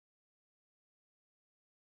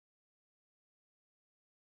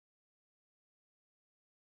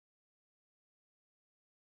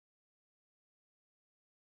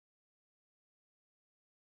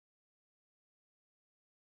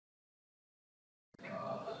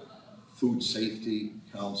Food Safety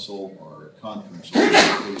Council or conference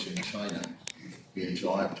in China in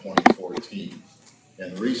July of 2014.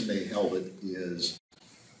 And the reason they held it is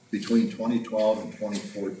between 2012 and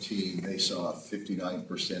 2014, they saw a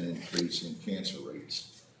 59% increase in cancer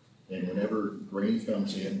rates. And whenever grain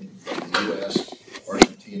comes in from the U.S.,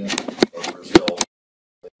 Argentina, or Brazil,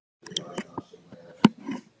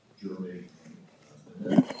 Germany, and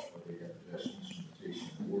where they have the best instrumentation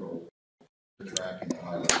in the world, they're tracking the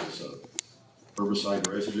high levels of herbicide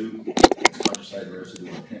residue, fungicide residue,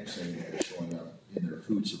 and hexane that are showing up in their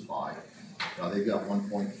food supply. Now they've got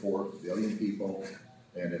 1.4 billion people,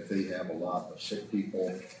 and if they have a lot of sick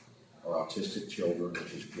people or autistic children,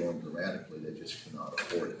 which is growing dramatically, they just cannot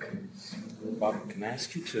afford it. Bob, can I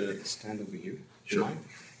ask you to stand over here? Sure.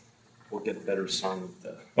 We'll get better sound with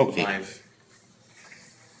the Okay. live.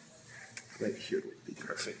 Right here would be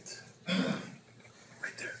perfect.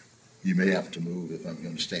 Right there. You may have to move if I'm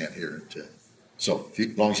going to stand here. So,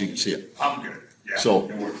 as long as you can see it. I'm good. Yeah. So,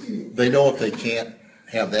 they know if they can't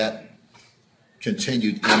have that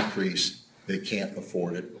continued increase, they can't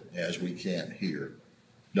afford it, as we can here.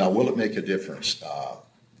 Now, will it make a difference?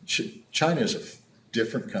 China is a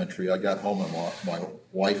different country. I got home and my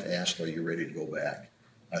wife asked, "Are you ready to go back?"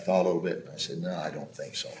 I thought a little bit, and I said, "No, I don't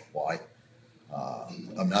think so." Why?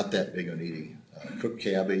 I'm not that big on eating cooked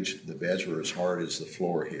cabbage. The beds were as hard as the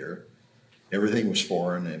floor here. Everything was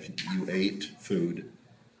foreign. If you ate food,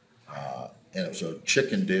 and it was a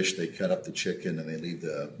chicken dish, they cut up the chicken and they leave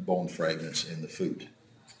the bone fragments in the food.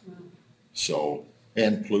 So,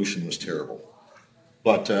 and pollution was terrible.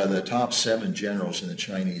 But the top 7 generals in the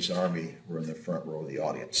Chinese army were in the front row of the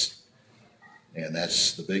audience. And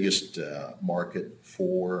that's the biggest market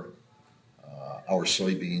for our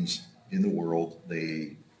soybeans in the world.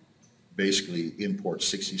 They basically import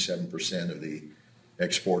 67% of the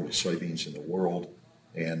exported soybeans in the world,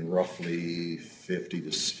 and roughly 50 to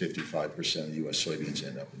 55% of U.S. soybeans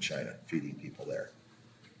end up in China, feeding people there.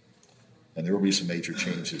 And there will be some major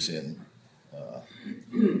changes in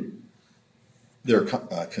their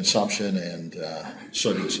consumption and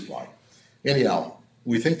soybean supply. Anyhow,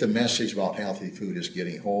 we think the message about healthy food is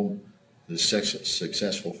getting home. The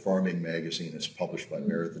Successful Farming magazine is published by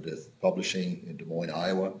Meredith Publishing in Des Moines,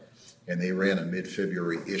 Iowa, and they ran a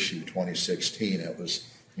mid-February issue 2016. It was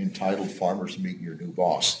entitled Farmers Meet Your New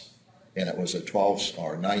Boss. And it was a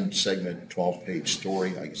 9-segment, 12-page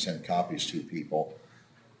story. I can send copies to people.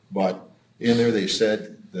 But in there they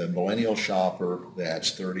said the millennial shopper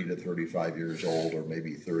that's 30 to 35 years old, or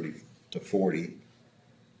maybe 30 to 40,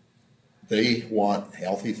 they want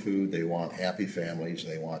healthy food, they want happy families,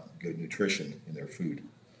 they want good nutrition in their food.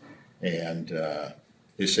 And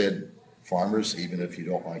they said farmers, even if you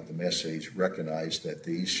don't like the message, recognize that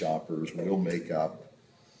these shoppers will make up,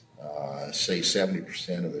 say,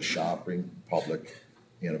 70% of the shopping public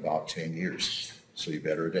in about 10 years. So you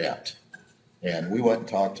better adapt. And we went and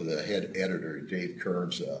talked to the head editor, Dave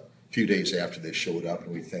Kearns, a few days after they showed up,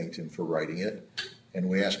 and we thanked him for writing it. And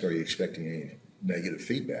we asked, "Are you expecting any negative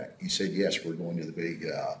feedback?" He said, "Yes, we're going to the big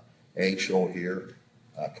ag show here,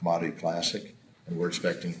 Commodity Classic, and we're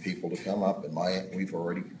expecting people to come up, and we've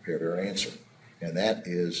already prepared our answer." And that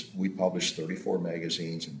is, we publish 34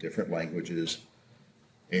 magazines in different languages,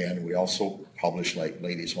 and we also publish like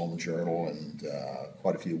Ladies' Home Journal and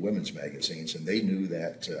quite a few women's magazines, and they knew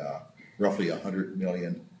that roughly 100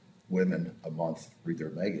 million women a month read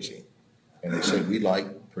their magazine. And they said, "We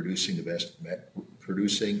like producing the best,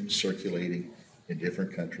 circulating in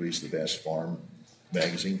different countries, the best farm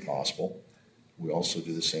magazine possible. We also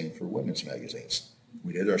do the same for women's magazines."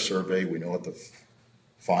 We did our survey. We know what the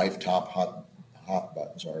 5 top hot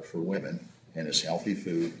buttons are for women, and it's healthy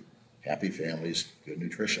food, happy families, good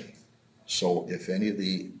nutrition. So if any of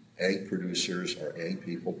the ag producers or ag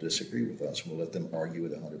people disagree with us, we'll let them argue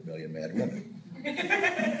with 100 million mad women.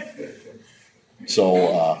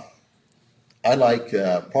 So I like,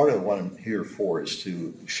 part of what I'm here for is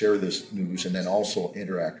to share this news and then also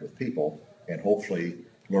interact with people and hopefully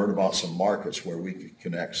learn about some markets where we could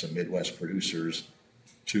connect some Midwest producers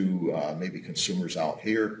to maybe consumers out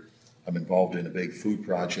here. I'm involved in a big food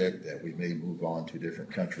project that we may move on to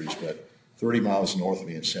different countries, but 30 miles north of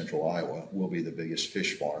me in central Iowa will be the biggest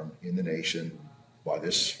fish farm in the nation by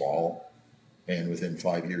this fall. And within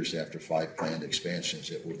 5 years, after 5 planned expansions,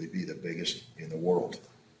 it will be the biggest in the world.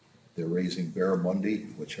 They're raising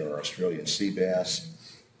barramundi, which are Australian sea bass.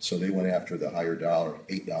 So they went after the higher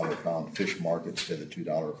 $8 a pound fish market instead of the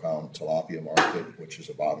 $2 a pound tilapia market, which is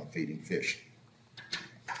a bottom-feeding fish.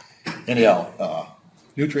 Anyhow,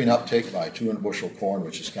 nutrient uptake by 200 bushel corn,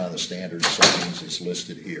 which is kind of the standard soybeans, is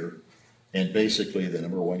listed here. And basically, the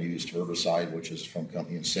number one used herbicide, which is from a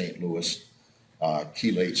company in St. Louis,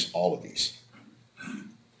 chelates all of these.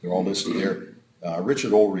 They're all listed there.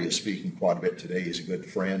 Richard Olry is speaking quite a bit today. He's a good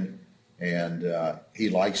friend, and he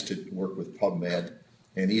likes to work with PubMed,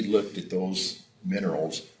 and he looked at those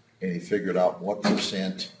minerals, and he figured out what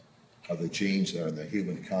percent of the genes that are in the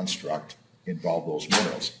human construct involve those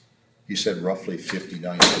minerals. He said roughly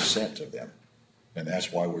 59% of them. And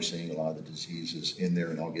that's why we're seeing a lot of the diseases in there,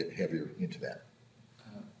 and I'll get heavier into that.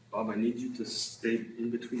 Bob, I need you to stay in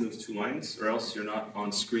between those two lines, or else you're not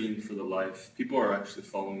on screen for the live. People are actually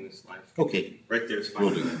following this live. Okay. Right there is fine.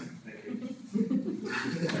 Will do.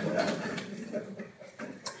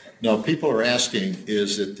 Now, people are asking,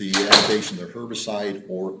 is it the application of the herbicide,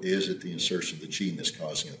 or is it the insertion of the gene that's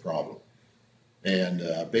causing the problem? And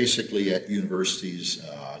basically at universities,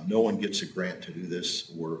 no one gets a grant to do this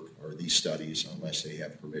work or these studies unless they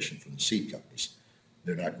have permission from the seed companies.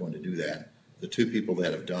 They're not going to do that. The two people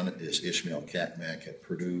that have done it is Ishmael Katmak at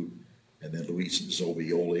Purdue, and then Luis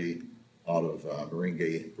Zobioli out of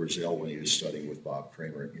Maringá, Brazil, when he was studying with Bob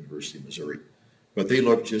Kramer at University of Missouri. But they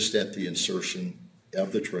looked just at the insertion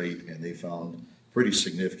of the trait, and they found pretty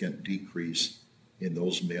significant decrease in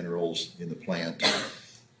those minerals in the plant.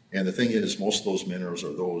 And the thing is, most of those minerals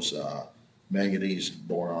are those manganese,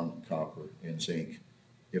 boron, copper, and zinc.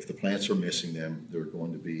 If the plants are missing them, they're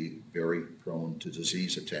going to be very prone to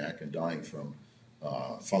disease attack and dying from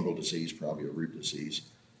fungal disease, probably a root disease.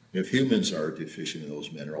 If humans are deficient in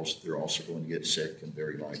those minerals, they're also going to get sick and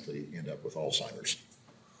very likely end up with Alzheimer's.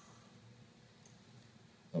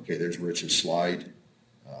 Okay, there's Rich's slide.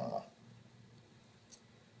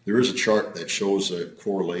 There is a chart that shows a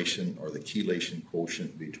correlation or the chelation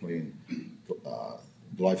quotient between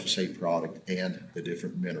glyphosate product and the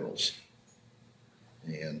different minerals.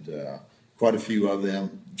 And quite a few of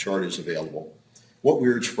them, the chart is available. What we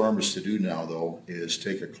urge farmers to do now, though, is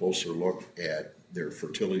take a closer look at their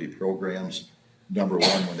fertility programs. Number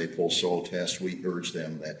one, when they pull soil tests, we urge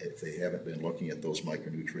them that if they haven't been looking at those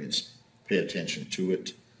micronutrients, pay attention to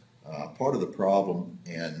it. Part of the problem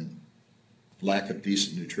and lack of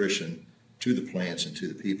decent nutrition to the plants and to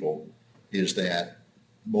the people is that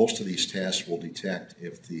most of these tests will detect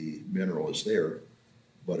if the mineral is there,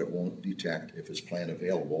 but it won't detect if it's plant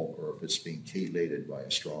available or if it's being chelated by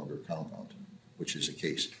a stronger compound, which is the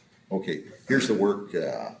case. Okay, here's the work.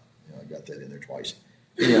 I got that in there twice.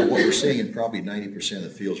 Yeah, what we're seeing in probably 90% of the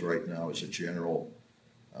fields right now is a general,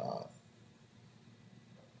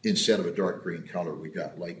 instead of a dark green color, we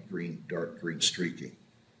got light green, dark green streaking.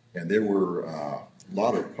 And there were a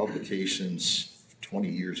lot of publications 20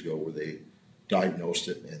 years ago where they diagnosed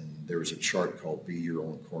it, and there was a chart called Be Your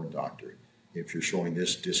Own Corn Doctor. If you're showing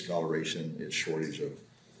this discoloration, it's shortage of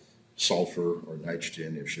sulfur or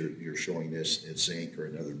nitrogen. If you're showing this, it's zinc or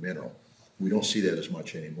another mineral. We don't see that as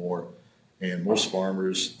much anymore. And most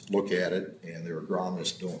farmers look at it, and their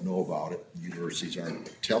agronomists don't know about it. Universities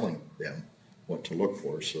aren't telling them what to look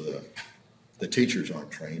for, so the teachers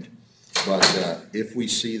aren't trained. But if we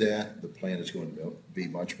see that, the plant is going to be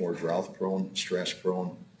much more drought-prone,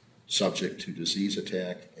 stress-prone, subject to disease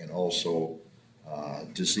attack, and also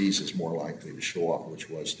disease is more likely to show up, which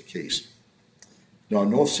was the case. Now, in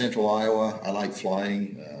north central Iowa, I like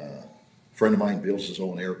flying. A friend of mine builds his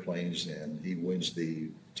own airplanes, and he wins the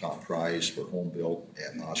top prize for home built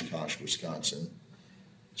at Oshkosh, Wisconsin.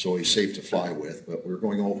 So he's safe to fly with. But we're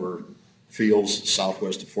going over fields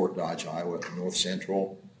southwest of Fort Dodge, Iowa, north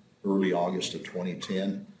central, early August of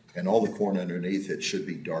 2010, and all the corn underneath it should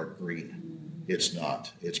be dark green. It's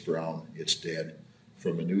not. It's brown. It's dead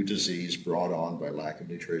from a new disease brought on by lack of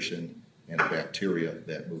nutrition and a bacteria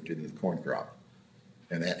that moved into the corn crop.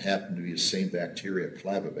 And that happened to be the same bacteria,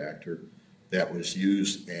 Clavibacter, that was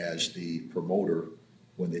used as the promoter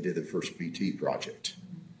when they did the first BT project.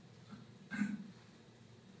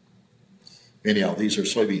 Anyhow, these are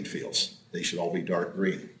soybean fields. They should all be dark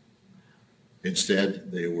green.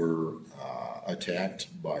 Instead, they were attacked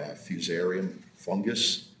by a fusarium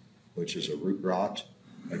fungus, which is a root rot,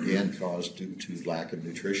 again caused due to lack of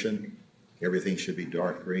nutrition. Everything should be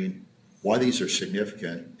dark green. Why these are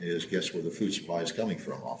significant is guess where the food supply is coming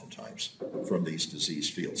from oftentimes, from these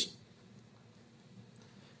diseased fields.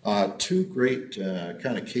 Two great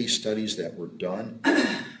kind of case studies that were done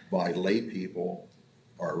by lay people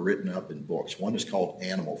are written up in books. One is called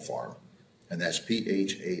Animal Farm, and that's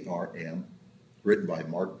P-H-A-R-M, written by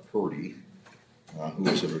Mark Purdy, who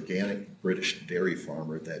was an organic British dairy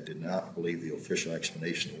farmer that did not believe the official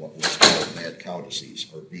explanation of what was called mad cow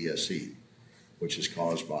disease, or BSE, which is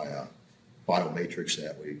caused by a biomatrix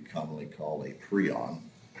that we commonly call a prion.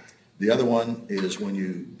 The other one is when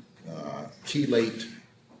you chelate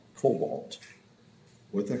cobalt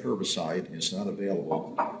with a herbicide and it's not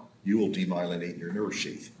available, you will demyelinate your nerve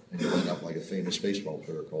sheath and you'll end up like a famous baseball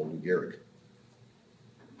player called Lou Gehrig.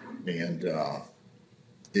 And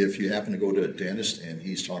if you happen to go to a dentist and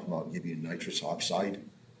he's talking about giving you nitrous oxide,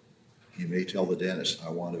 you may tell the dentist, I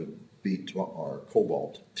want to beat our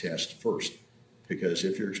cobalt test first, because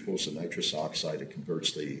if you're exposed to nitrous oxide, it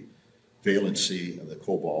converts the valency of the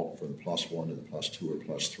cobalt from the +1 to the +2 or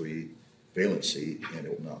 +3 valency, and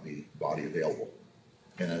it will not be body available.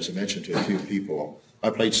 And as I mentioned to a few people, I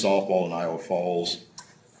played softball in Iowa Falls,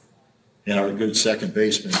 and our good second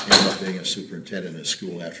baseman ended up being a superintendent in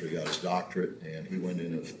school after he got his doctorate, and he went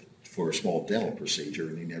in for a small dental procedure,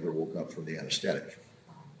 and he never woke up from the anesthetic.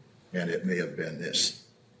 And it may have been this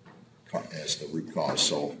as the root cause.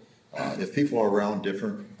 So if people are around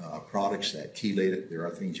different products that chelate it, there are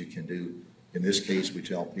things you can do. In this case, we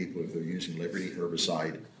tell people if they're using Liberty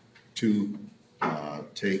herbicide to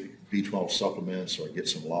take B12 supplements or get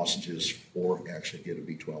some lozenges or actually get a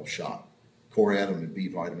B12 shot. Core atom and B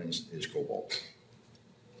vitamins is cobalt.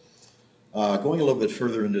 Going a little bit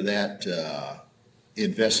further into that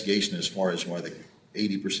investigation as far as why the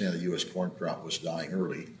 80% of the U.S. corn crop was dying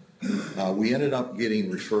early, we ended up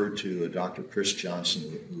getting referred to Dr. Chris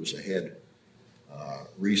Johnson, who was a head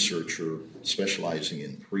researcher specializing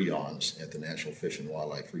in prions at the National Fish and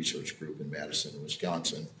Wildlife Research Group in Madison,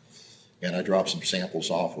 Wisconsin. And I dropped some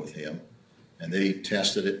samples off with him, and they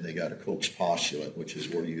tested it, and they got a Koch's postulate, which is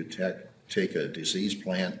where you take a diseased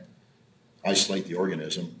plant, isolate the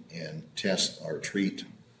organism, and test or treat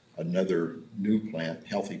another new plant,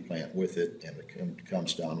 healthy plant with it, and it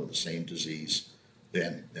comes down with the same disease.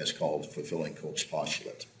 Then that's called fulfilling Koch's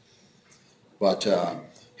postulate. But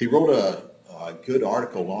he wrote a good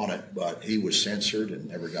article on it, but he was censored and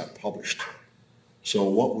never got published. So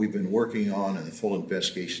what we've been working on, and the full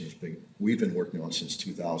investigation we've been working on since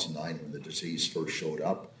 2009 when the disease first showed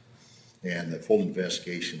up, and the full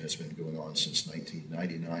investigation has been going on since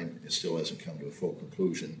 1999. It still hasn't come to a full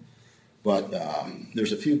conclusion. But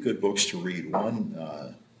there's a few good books to read.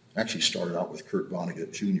 One actually started out with Kurt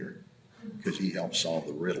Vonnegut Jr., because he helped solve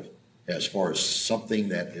the riddle as far as something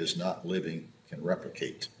that is not living can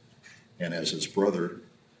replicate. And as his brother,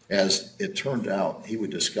 as it turned out, he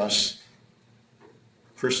would discuss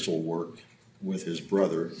crystal work with his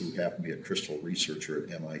brother, who happened to be a crystal researcher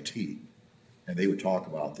at MIT. And they would talk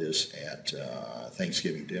about this at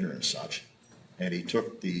Thanksgiving dinner and such. And he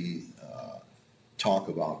took the talk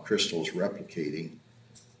about crystals replicating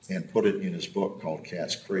and put it in his book called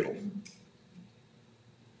Cat's Cradle.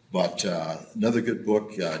 But another good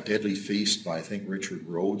book, Deadly Feast by, I think, Richard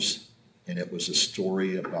Rhodes, and it was a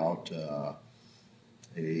story about a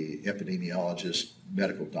epidemiologist,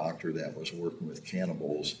 medical doctor that was working with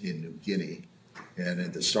cannibals in New Guinea. And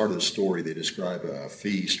at the start of the story, they describe a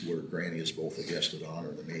feast where Granny is both a guest of honor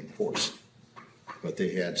and the main course. But they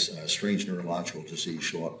had a strange neurological disease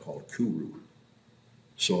show up called Kuru.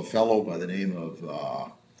 So a fellow by the name of,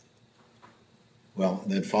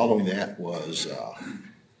 then following that was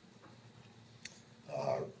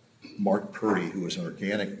Mark Purdy, who was an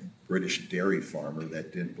organic British dairy farmer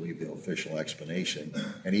that didn't believe the official explanation,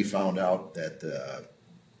 and he found out that the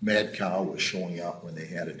mad cow was showing up when they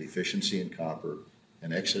had a deficiency in copper,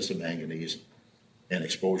 an excess of manganese, and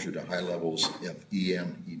exposure to high levels of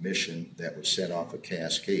EM emission that would set off a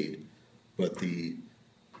cascade. But the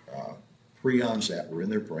prions that were in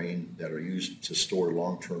their brain that are used to store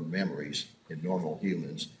long-term memories in normal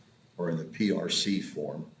humans are in the PRC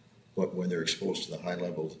form, but when they're exposed to the high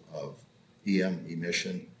levels of EM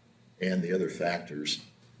emission and the other factors,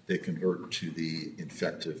 they convert to the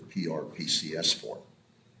infective PRPCS form.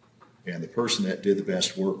 And the person that did the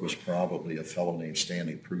best work was probably a fellow named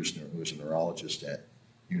Stanley Prusner, who was a neurologist at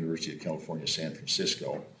University of California, San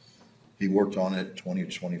Francisco. He worked on it 20 to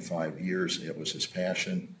 25 years. It was his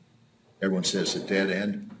passion. Everyone says a dead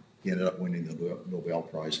end. He ended up winning the Nobel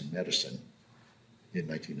Prize in Medicine in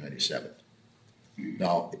 1997.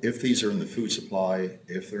 Now, if these are in the food supply,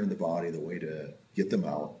 if they're in the body, the way to get them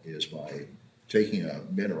out is by taking a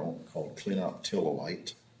mineral called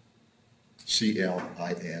clinoptilolite,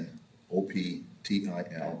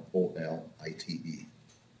 CLINOPTILOLITE.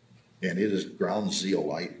 And it is ground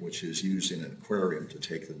zeolite, which is used in an aquarium to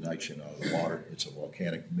take the nitrogen out of the water. It's a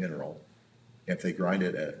volcanic mineral. If they grind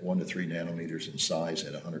it at 1 to 3 nanometers in size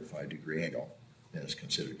at a 105-degree angle, then it's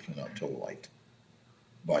considered clinoptilolite.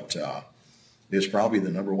 But it's probably the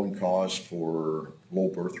 #1 cause for low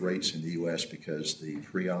birth rates in the U.S. because the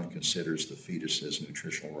prion considers the fetus as a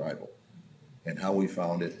nutritional rival. And how we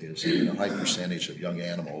found it is in a high percentage of young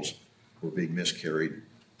animals were being miscarried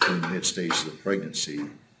in the mid stages of pregnancy.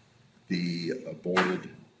 The aborted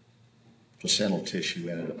placental tissue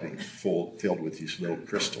ended up being filled with these little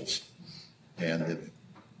crystals. And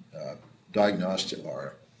the diagnostic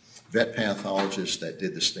or vet pathologists that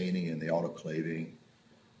did the staining and the autoclaving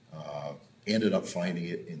ended up finding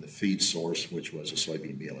it in the feed source, which was a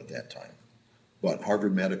soybean meal at that time. But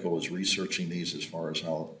Harvard Medical is researching these as far as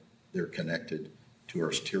how they're connected to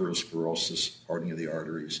arteriosclerosis, hardening of the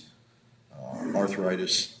arteries,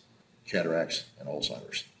 arthritis, cataracts, and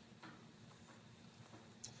Alzheimer's.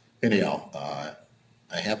 Anyhow,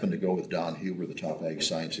 I happened to go with Don Huber, the top ag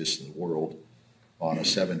scientist in the world, on a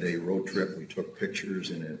 7-day road trip. We took pictures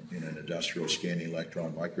in an industrial scanning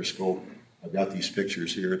electron microscope. I've got these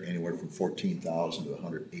pictures here, anywhere from 14,000 to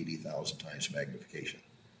 180,000 times magnification.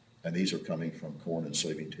 And these are coming from corn and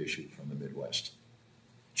soybean tissue from the Midwest.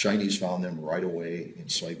 Chinese found them right away in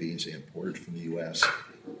soybeans they imported from the U.S.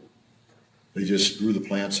 They just grew the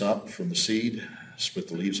plants up from the seed, split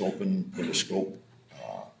the leaves open, put a scope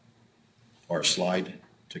or a slide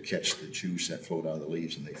to catch the juice that flowed out of the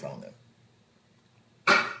leaves, and they found them.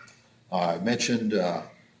 I mentioned,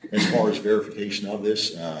 as far as verification of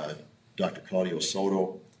this, Dr. Claudio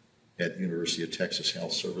Soto at the University of Texas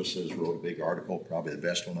Health Services wrote a big article, probably the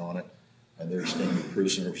best one on it, and they're staying with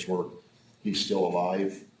prisoners' work. He's still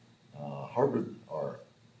alive. Harvard or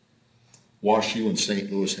WashU in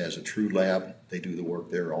St. Louis has a true lab. They do the work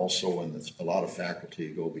there also, and a lot of faculty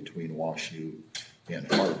go between WashU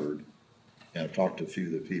and Harvard. And I've talked to a few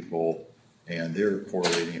of the people, and they're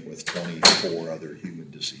correlating it with 24 other human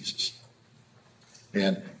diseases.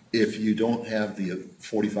 And if you don't have the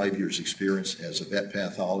 45 years experience as a vet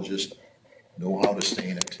pathologist, know how to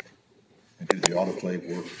stain it, and do the autoclave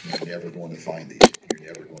work, you're never going to find these. You're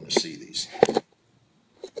never going to see these.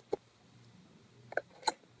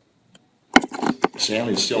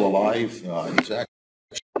 Stanley's still alive. He's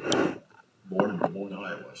actually born in Des Moines,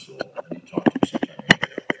 Iowa, so I need to talk to him sometime.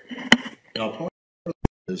 Now, part of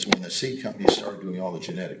it is when the seed companies started doing all the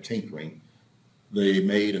genetic tinkering, they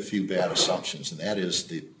made a few bad assumptions, and that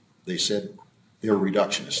is they said they were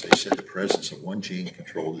reductionists. They said the presence of one gene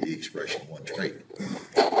controlled the expression of one trait.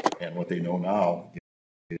 And what they know now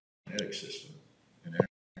is the genetic system. And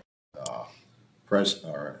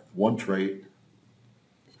one trait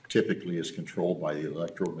typically is controlled by the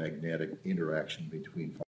electromagnetic interaction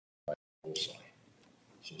between foci.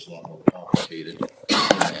 So it's a lot more complicated than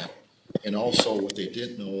that. And also what they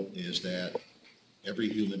didn't know is that every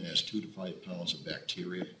human has 2 to 5 pounds of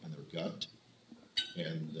bacteria in their gut.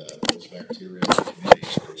 And those bacteria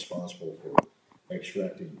committees are responsible for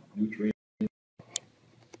extracting nutrients,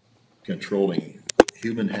 controlling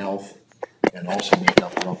human health, and also make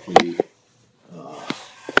up roughly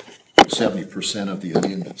 70% of the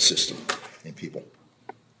immune system in people.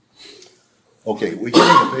 Okay, we can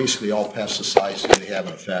look at basically all pesticides that they have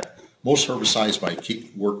an effect. Most herbicides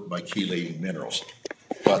work by chelating minerals.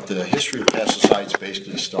 But the history of pesticides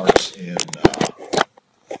basically starts in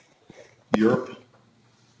Europe,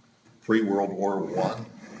 pre-World War I,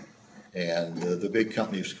 and the big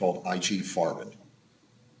company is called IG Farben.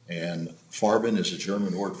 And Farben is a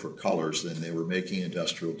German word for colors, and they were making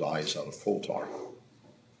industrial dyes out of coal tar.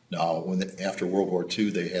 Now, after World War II,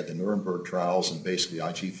 they had the Nuremberg trials, and basically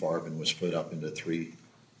IG Farben was split up into 3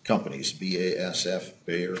 companies, BASF,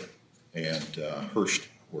 Bayer, and Hearst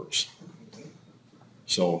Works.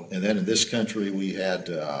 So, and then in this country, we had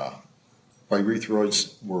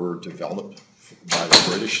pyrethroids were developed by the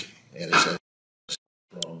British, and it's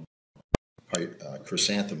from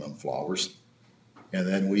chrysanthemum flowers. And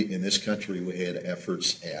then in this country, we had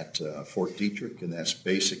efforts at Fort Detrick, and that's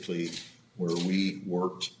basically where we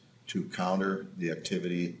worked to counter the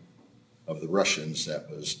activity of the Russians that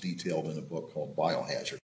was detailed in a book called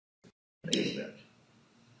Biohazard.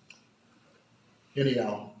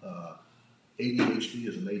 Anyhow, ADHD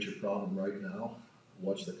is a major problem right now.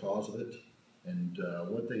 What's the cause of it? And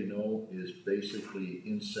what they know is basically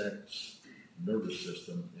insects' nervous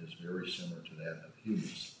system is very similar to that of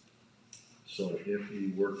humans. So if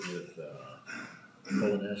we work with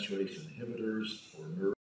cholinesterase inhibitors or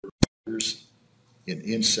nerve in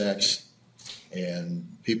insects, and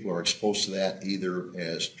people are exposed to that either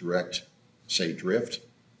as direct, say, drift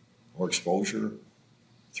or exposure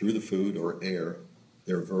through the food or air,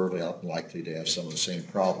 they're very likely to have some of the same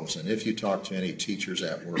problems. And if you talk to any teachers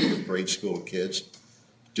that work with grade school kids,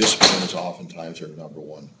 discipline is oftentimes their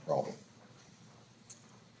 #1 problem.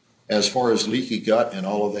 As far as leaky gut and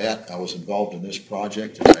all of that, I was involved in this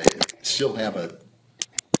project, and I still have a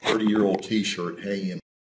 30-year-old T-shirt hanging in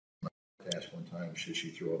my asked one time, should she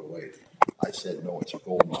throw it away? I said, no, it's a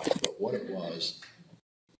gold mine. But what it was,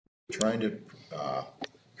 trying to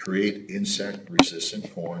create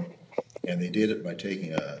insect-resistant corn And they did it by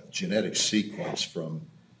taking a genetic sequence from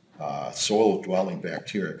soil-dwelling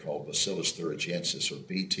bacteria called Bacillus thuringiensis, or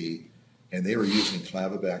BT, and they were using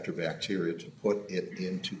Clavibacter bacteria to put it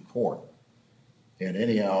into corn. And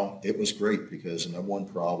anyhow, it was great because the number one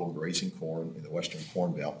problem raising corn in the Western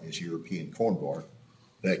Corn Belt is European corn borer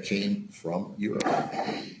that came from Europe,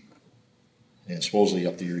 and supposedly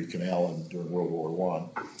up the Erie Canal and during World War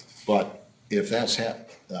I. But if that's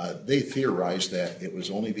they theorized that it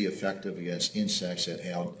was only be effective against insects that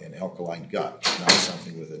had an alkaline gut, not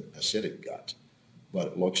something with an acidic gut. But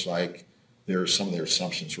it looks like some of their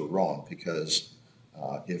assumptions were wrong, because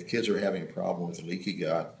if kids are having a problem with a leaky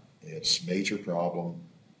gut, it's major problem,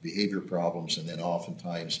 behavior problems, and then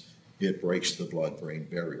oftentimes it breaks the blood-brain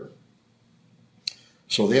barrier.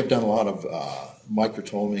 So they've done a lot of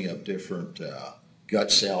microtoming of different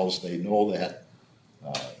gut cells. They know that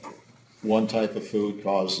one type of food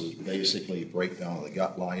causes basically breakdown of the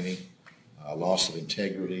gut lining, loss of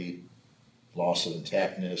integrity, loss of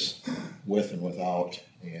intactness, with and without,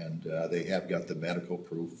 and they have got the medical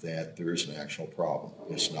proof that there is an actual problem.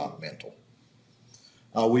 It's not mental.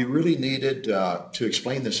 We really needed to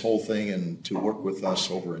explain this whole thing and to work with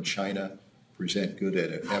us over in China, present good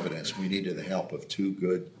evidence. We needed the help of two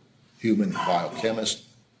good human biochemists.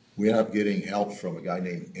 We ended up getting help from a guy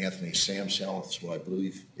named Anthony Samsell, who I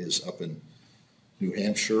believe is up in New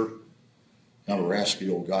Hampshire. Not a rascally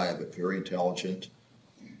old guy, but very intelligent.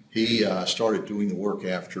 He started doing the work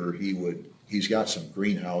after he's got some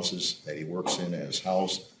greenhouses that he works in as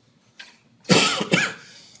house.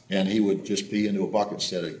 And he would just pee into a bucket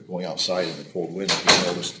instead of going outside in the cold winter. He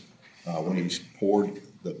noticed when he poured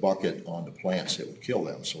the bucket on the plants, it would kill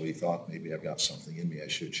them. So he thought, maybe I've got something in me I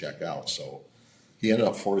should check out. So he ended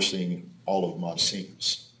up forcing all of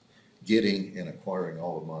Monsanto's, getting and acquiring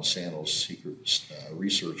all of Monsanto's secret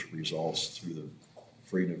research results through the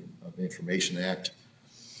Freedom of Information Act.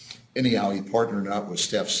 Anyhow, he partnered up with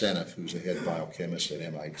Steph Seneff, who's a head biochemist at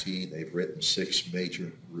MIT. They've written 6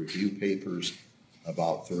 major review papers,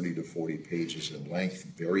 about 30 to 40 pages in length,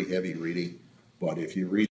 very heavy reading, but if you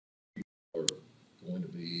read, you're going to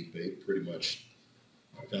be pretty much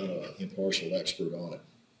kind of an impartial expert on it.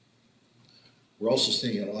 We're also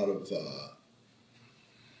seeing a lot of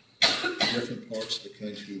different parts of the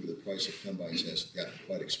country where the price of combines has gotten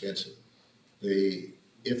quite expensive.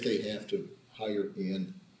 If they have to hire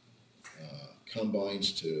in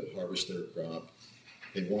combines to harvest their crop,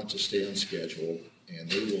 they want to stay on schedule, and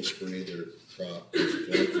they will spray their crop with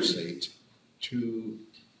glyphosate to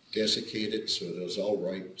desiccate it so it is all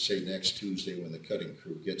right, say next Tuesday when the cutting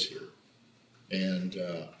crew gets here. And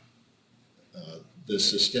the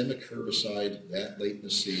systemic herbicide that late in the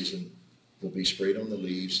season will be sprayed on the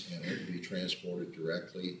leaves, and it will be transported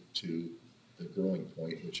directly to the growing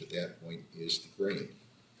point, which at that point is the grain.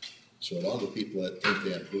 So a lot of the people that think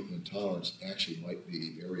they have gluten intolerance actually might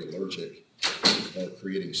be very allergic or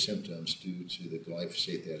creating symptoms due to the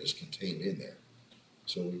glyphosate that is contained in there.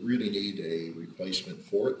 So we really need a replacement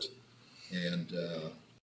for it, and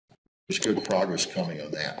there's good progress coming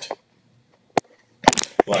on that.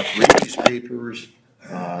 But read these papers.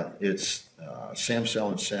 It's Samsell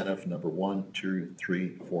and Seneff, number 1, 2, 3,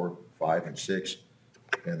 4, 5, and 6,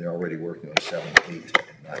 and they're already working on 7, 8, and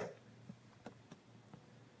 9.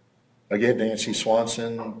 Again, Nancy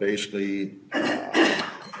Swanson basically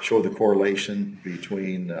showed the correlation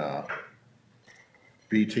between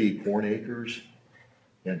BT corn acres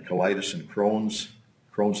and colitis and Crohn's.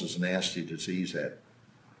 Crohn's is a nasty disease that,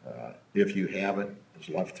 if you have it, is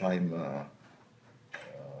a lifetime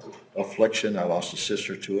affliction. I lost a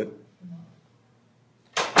sister to it.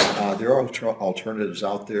 There are alternatives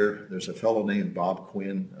out there. There's a fellow named Bob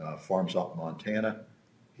Quinn, farms up in Montana.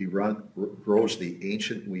 He grows the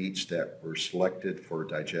ancient wheats that were selected for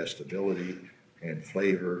digestibility and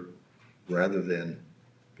flavor rather than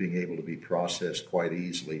being able to be processed quite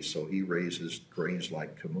easily. So he raises grains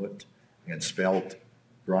like kamut and spelt,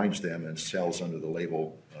 grinds them, and sells under the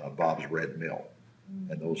label Bob's Red Mill.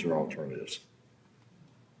 And those are alternatives.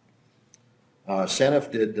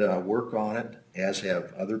 Seneff did work on it, as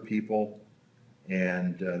have other people,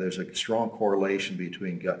 and there's a strong correlation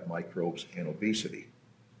between gut microbes and obesity.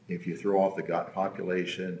 If you throw off the gut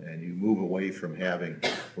population and you move away from having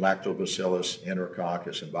lactobacillus,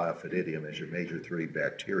 enterococcus, and bifidobacterium as your major 3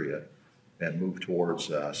 bacteria, and move towards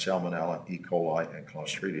salmonella, E. coli, and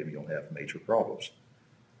clostridium, you'll have major problems.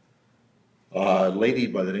 A lady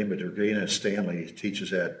by the name of Durgana Stanley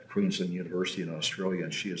teaches at Queensland University in Australia,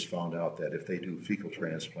 and she has found out that if they do fecal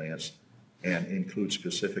transplants and include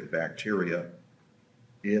specific bacteria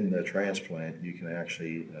in the transplant, you can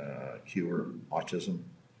actually cure autism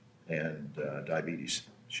and diabetes.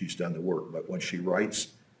 she's done the work. But when she writes,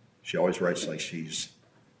 she always writes like she's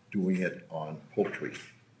doing it on poultry.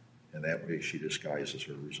 And that way she disguises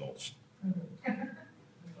her results.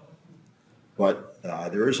 But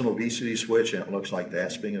there is an obesity switch, and it looks like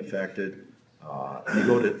that's being affected. You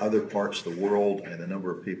go to other parts of the world, and the number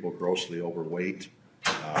of people grossly overweight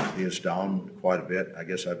is down quite a bit. I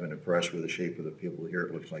guess I've been impressed with the shape of the people here.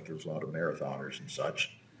 It looks like there's a lot of marathoners and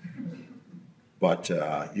such. But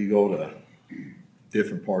you go to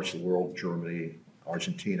different parts of the world, Germany,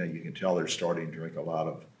 Argentina, you can tell they're starting to drink a lot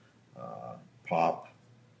of pop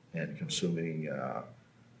and consuming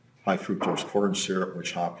high fructose corn syrup,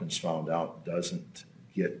 which Hopkins found out doesn't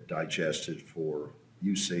get digested for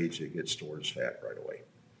usage. It gets stored as fat right away.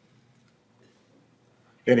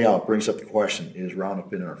 Anyhow, it brings up the question, is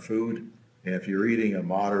Roundup in our food? And if you're eating a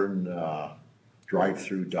modern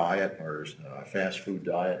drive-through diet or fast food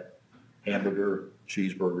diet, hamburger,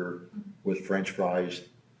 cheeseburger with French fries,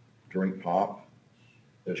 drink pop,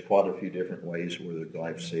 there's quite a few different ways where the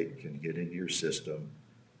glyphosate can get into your system,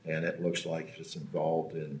 and it looks like it's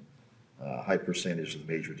involved in a high percentage of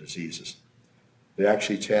the major diseases. They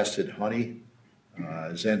actually tested honey,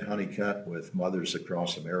 Zen Honeycut, with mothers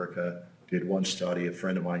across America. Did one study, a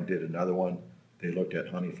friend of mine did another one. They looked at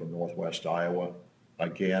honey from northwest Iowa.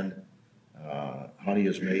 Again, honey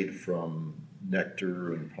is made from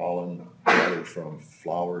nectar and pollen gathered from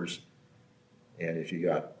flowers, and if you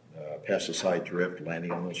got pesticide drift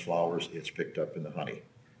landing on those flowers, it's picked up in the honey.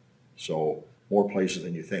 So more places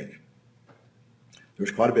than you think. There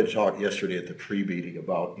was quite a bit of talk yesterday at the pre-meeting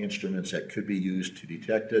about instruments that could be used to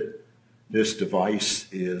detect it. This device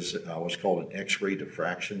is what's called an X-ray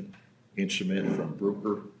diffraction instrument from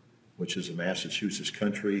Brewing, which is a Massachusetts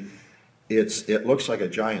country. It looks like a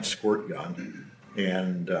giant squirt gun,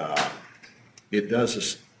 and it does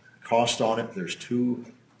this cost on it. There's two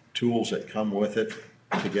tools that come with it.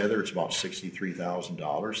 Together, it's about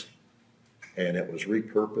 $63,000, and it was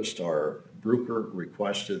repurposed. Our Brewing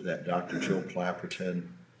requested that Dr. Jill Clapperton,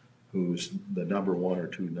 who's the number one or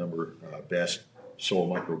two best soil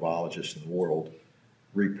microbiologist in the world,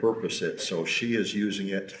 repurpose it. So she is using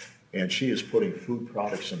it, and she is putting food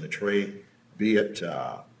products in the tray, be it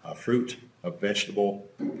a fruit, a vegetable,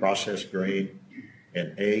 processed grain,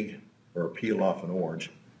 an egg, or a peel off an orange.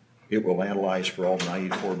 It will analyze for all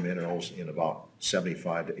 94 minerals in about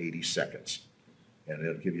 75 to 80 seconds, and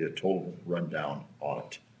it'll give you a total rundown on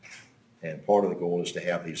it. And part of the goal is to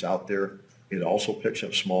have these out there. It also picks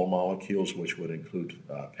up small molecules, which would include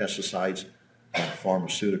pesticides and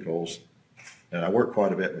pharmaceuticals. And I work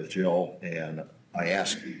quite a bit with Jill, and I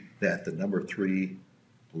asked that the number 3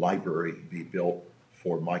 library be built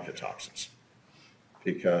for mycotoxins,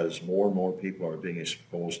 because more and more people are being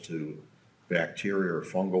exposed to bacteria or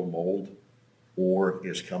fungal mold, or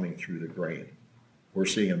is coming through the grain. We're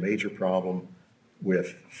seeing a major problem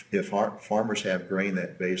with, if our farmers have grain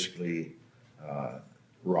that basically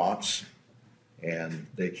rots and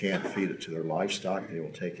they can't feed it to their livestock, they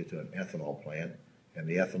will take it to an ethanol plant, and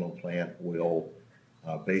the ethanol plant will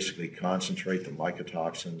basically concentrate the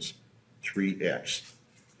mycotoxins 3x.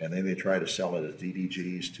 And then they try to sell it as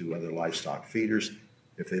DDGs to other livestock feeders.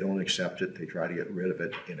 If they don't accept it, they try to get rid of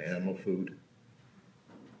it in animal food,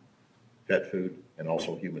 pet food, and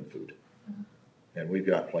also human food. And we've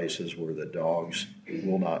got places where the dogs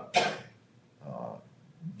will not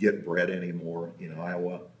get bred anymore in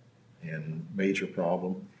Iowa, and major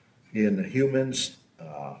problem. In humans,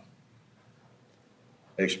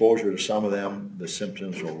 exposure to some of them, the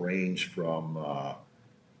symptoms will range from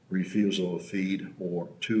refusal to feed or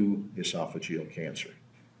to esophageal cancer.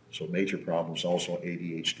 So major problems, also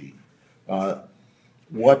ADHD.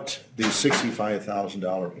 What the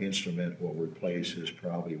 $65,000 instrument will replace is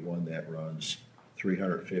probably one that runs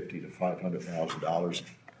 $350,000 to $500,000.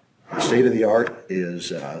 State of the art is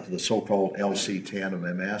the so-called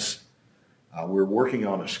LC10 MS. We're working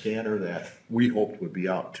on a scanner that we hoped would be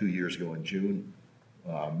out 2 years ago in June,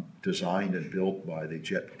 designed and built by the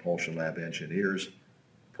Jet Propulsion Lab engineers.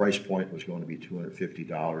 Price point was going to be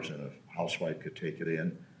 $250, and a housewife could take it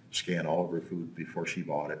in, scan all of her food before she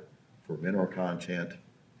bought it for mineral content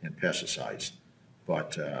and pesticides.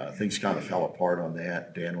 But things kind of fell apart on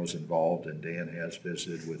that. Dan was involved, and Dan has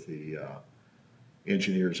visited with the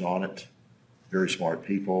engineers on it. Very smart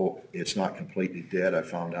people. It's not completely dead, I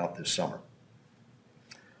found out this summer.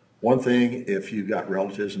 One thing, if you've got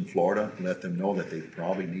relatives in Florida, let them know that they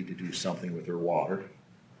probably need to do something with their water.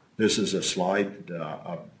 This is a slide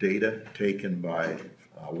of data taken by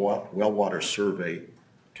a well water survey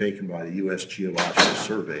taken by the U.S. Geological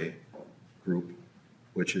Survey Group,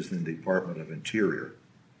 which is in the Department of Interior,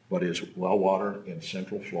 but is well water in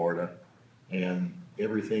Central Florida. And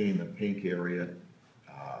everything in the pink area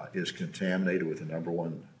is contaminated with the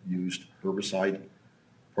 #1 used herbicide,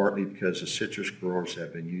 partly because the citrus growers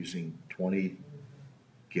have been using 20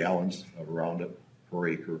 gallons of Roundup per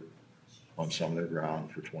acre on some of their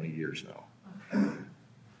ground for 20 years now.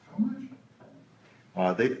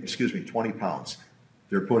 20 pounds.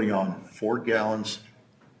 They're putting on 4 gallons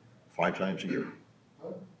 5 times a year.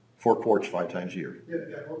 4 quarts 5 times a year.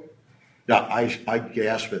 Now, I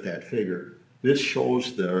gasp at that figure. This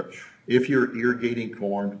shows if you're irrigating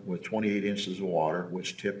corn with 28 inches of water,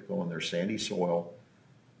 which is typical in their sandy soil,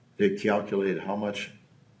 they calculated how much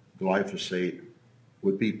glyphosate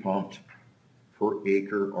would be pumped per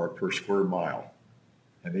acre or per square mile.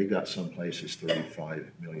 And they've got some places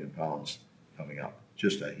 35 million pounds coming up.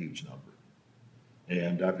 Just a huge number.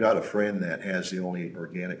 And I've got a friend that has the only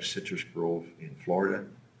organic citrus grove in Florida.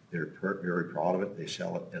 They're very proud of it. They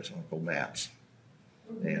sell it as Uncle Matt's.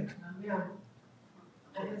 And yeah,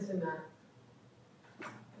 I can see that.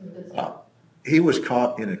 He was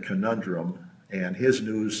caught in a conundrum, and his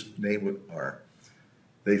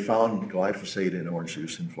they found glyphosate in orange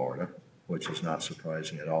juice in Florida, which is not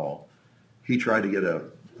surprising at all. He tried to get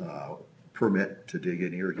a permit to dig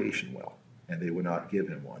an irrigation well, and they would not give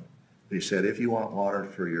him one. They said, if you want water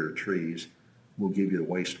for your trees, we'll give you the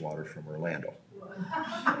wastewater from Orlando.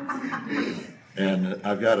 And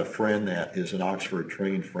I've got a friend that is an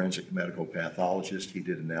Oxford-trained forensic medical pathologist. He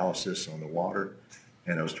did analysis on the water,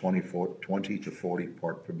 and it was 20 to 40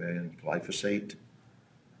 part per million glyphosate,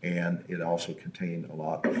 and it also contained a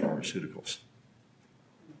lot of pharmaceuticals.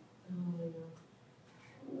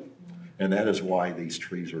 And that is why these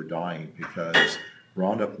trees are dying, because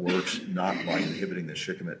Roundup works not by inhibiting the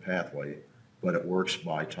shikimate pathway, but it works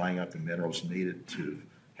by tying up the minerals needed to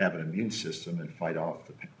have an immune system and fight off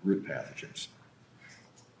the root pathogens.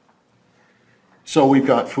 So we've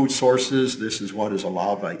got food sources. This is what is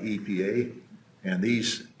allowed by EPA, and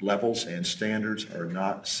these levels and standards are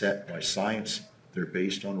not set by science. They're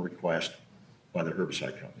based on request by the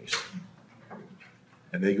herbicide companies.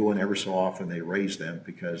 And they go in every so often, they raise them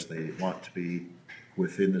because they want to be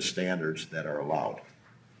within the standards that are allowed.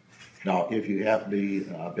 Now, if you have the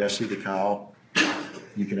Bessie the cow,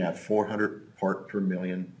 you can have 400 part per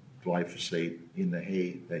million glyphosate in the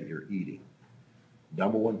hay that you're eating.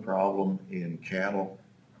 #1 problem in cattle,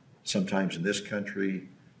 sometimes in this country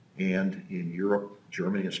and in Europe,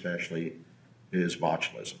 Germany especially, is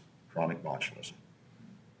botulism, chronic botulism.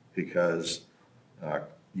 Because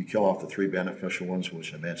you kill off the 3 beneficial ones,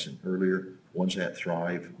 which I mentioned earlier. Ones that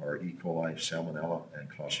thrive are E. coli, Salmonella, and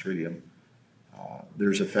Clostridium.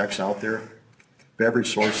 There's effects out there.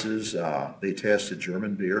 Beverage sources, they tested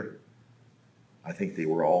German beer. I think they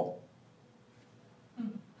were all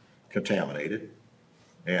contaminated.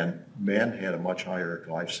 And men had a much higher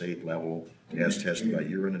glyphosate level as tested by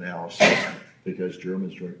urine analysis because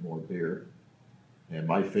Germans drink more beer. And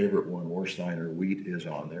my favorite one, Warsteiner wheat, is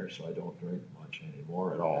on there, so I don't drink much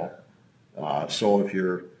anymore at all. So if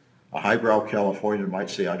you're a highbrow Californian, might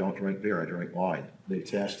say, I don't drink beer, I drink wine. They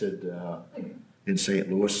tested in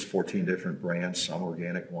St. Louis 14 different brands, some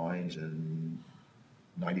organic wines, and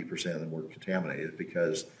 90% of them were contaminated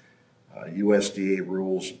because USDA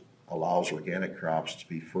rules allows organic crops to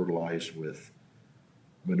be fertilized with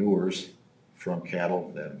manures from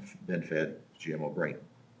cattle that have been fed GMO grain.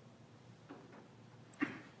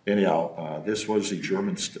 Anyhow, this was a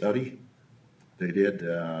German study. They did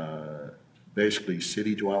basically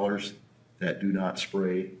city dwellers that do not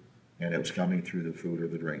spray, and it was coming through the food or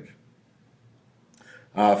the drink.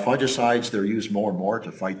 Fungicides, they're used more and more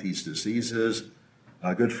to fight these diseases.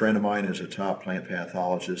 A good friend of mine is a top plant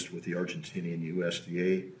pathologist with the Argentinian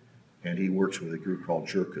USDA, and he works with a group called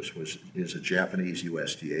Jerkus, which is a Japanese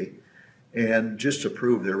USDA. And just to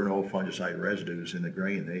prove there were no fungicide residues in the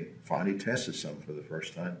grain, they finally tested some for the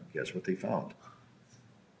first time. Guess what they found?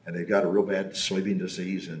 And they've got a real bad soybean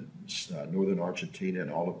disease in northern Argentina and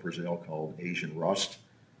all of Brazil called Asian rust.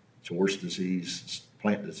 It's the worst disease,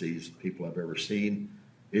 plant disease people have ever seen.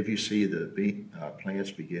 If you see the plants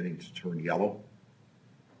beginning to turn yellow,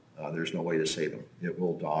 there's no way to save them. It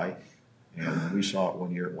will die. And we saw it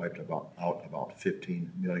one year, it wiped out about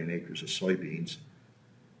 15 million acres of soybeans.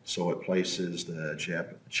 So it places the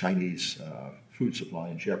Chinese food supply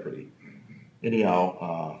in jeopardy.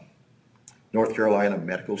 Anyhow, North Carolina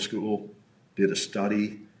Medical School did a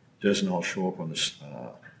study. Doesn't all show up on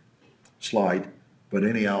the slide, but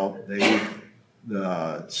anyhow,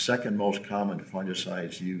 the second most common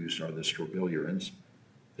fungicides used are the strobilurins.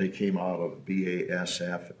 They came out of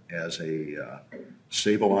BASF as a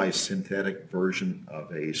stabilized synthetic version of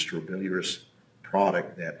a strobilurous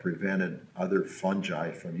product that prevented other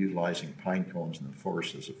fungi from utilizing pine cones in the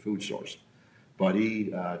forest as a food source. But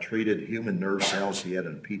he treated human nerve cells he had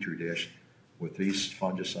in a petri dish with these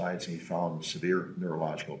fungicides, and he found severe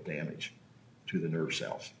neurological damage to the nerve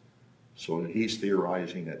cells. So he's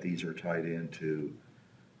theorizing that these are tied into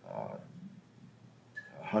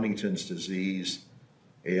Huntington's disease,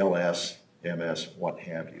 ALS, MS, what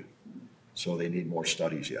have you. So they need more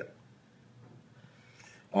studies yet.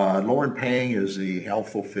 Lauren Pang is the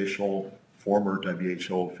health official, former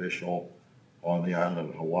WHO official on the island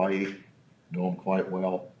of Hawaii. Know him quite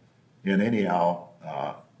well. And anyhow,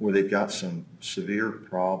 where they've got some severe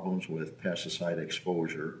problems with pesticide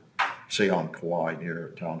exposure, say on Kauai near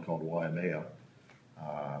a town called Waimea,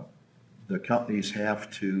 the companies have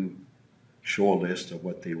to show a list of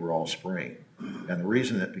what they were all spraying. And the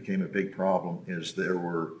reason that became a big problem is there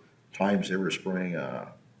were times they were spraying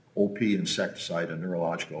OP insecticide, a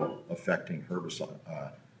neurological affecting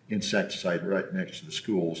herbicide, insecticide right next to the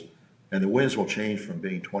schools. And the winds will change from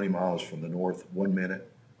being 20 miles from the north 1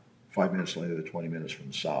 minute, 5 minutes later to 20 minutes from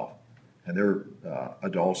the south. And there are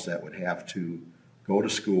adults that would have to go to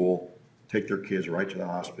school, take their kids right to the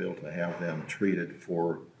hospital to have them treated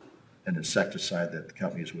for an insecticide that the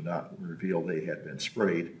companies would not reveal they had been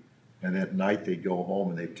sprayed. And at night they'd go home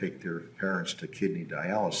and they'd take their parents to kidney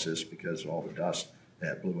dialysis because of all the dust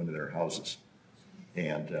that blew into their houses.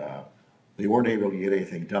 And they weren't able to get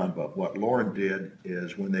anything done. But what Lauren did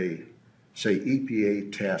is when they say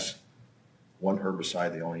EPA tests one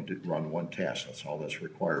herbicide, they only run one test. That's all that's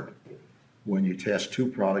required. When you test two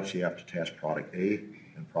products, you have to test product A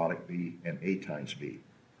and product B and A times B.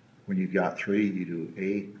 When you've got three, you do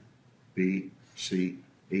A, B, C,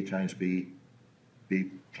 A times B,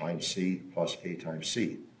 B times C plus A times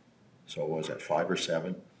C. So was that 5 or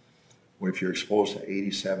 7? Well, if you're exposed to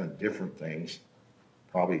 87 different things,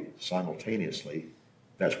 probably simultaneously,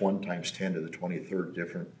 that's 1 times 10 to the 23rd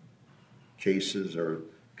different cases or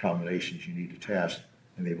combinations you need to test,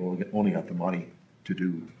 and they've only got the money to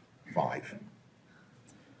do 5.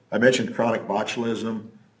 I mentioned chronic botulism,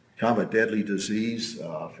 kind of a deadly disease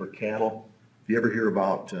for cattle. If you ever hear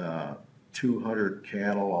about 200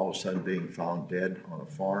 cattle all of a sudden being found dead on a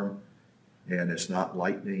farm, and it's not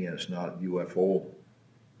lightning and it's not UFO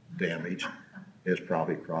damage, it's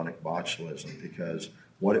probably chronic botulism, because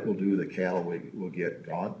what it will do, the cattle will get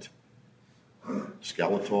gaunt,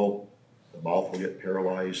 skeletal, the mouth will get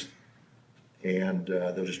paralyzed, and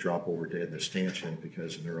they'll just drop over dead in the stanchion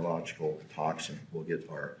because the neurological toxin will get,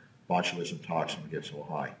 or botulism toxin will get so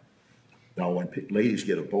high. Now, when ladies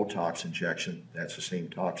get a Botox injection, that's the same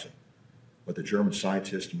toxin. What the German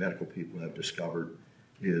scientists and medical people have discovered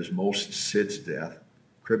is most SIDS death,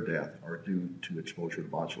 crib death, are due to exposure to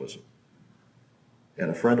botulism. And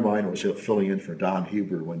a friend of mine was filling in for Don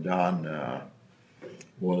Huber when Don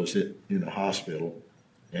was in the hospital,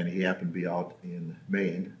 and he happened to be out in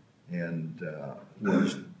Maine and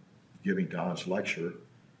was giving Don's lecture.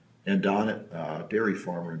 And Don, a dairy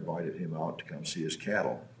farmer, invited him out to come see his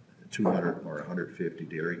cattle, 200 or 150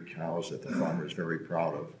 dairy cows that the farmer is very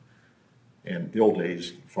proud of. And the old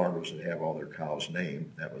days, farmers would have all their cows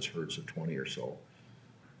named. That was herds of 20 or so.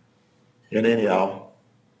 And anyhow,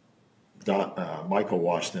 Michael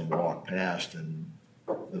watched them walk past, and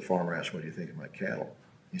the farmer asked, "What do you think of my cattle?"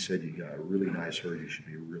 He said, "You got a really nice herd. You should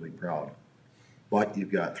be really proud. But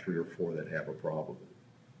you've got 3 or 4 that have a problem."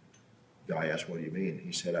 The guy asked, "What do you mean?"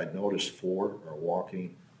 He said, "I noticed 4 are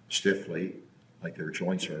walking stiffly, like their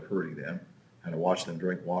joints are hurting them, and I watched them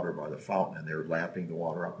drink water by the fountain, and they're lapping the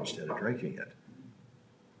water up instead of drinking it."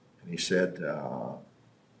 And he said,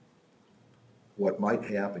 "What might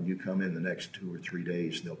happen, you come in the next 2 or 3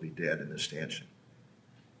 days, they'll be dead in the stanchion."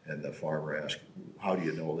 And the farmer asked, "How do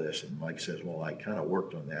you know this?" And Mike says, "Well, I kind of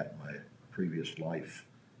worked on that in my previous life,"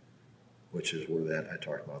 which is where that I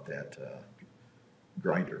talked about that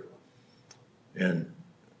grinder. And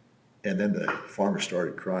then the farmer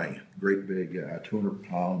started crying. Great big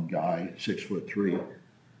 200-pound guy, 6'3".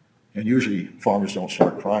 And usually farmers don't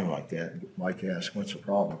start crying like that. And Mike asked, "What's the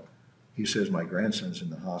problem?" He says, "My grandson's in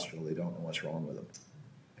the hospital. They don't know what's wrong with him.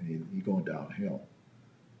 And he's going downhill."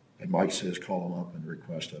 And Mike says, "Call him up and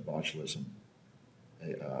request a botulism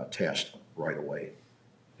test right away."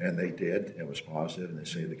 And they did. It was positive, and they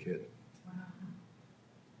saved the kid.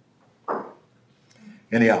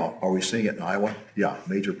 Anyhow, are we seeing it in Iowa? Yeah,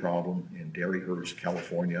 major problem in dairy herds,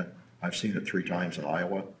 California. I've seen it 3 times in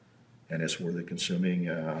Iowa, and it's where they're consuming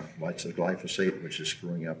lots of glyphosate, which is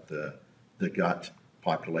screwing up the gut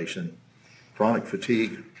population. Chronic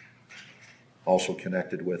fatigue, also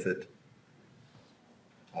connected with it.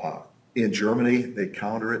 In Germany, they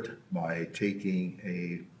counter it by taking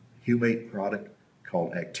a humate product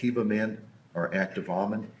called Activamin or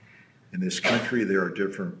Activamin. In this country, there are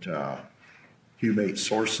different humate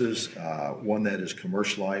sources. One that is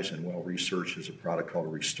commercialized and well-researched is a product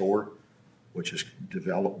called Restore, which is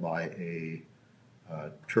developed by a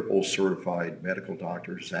triple certified medical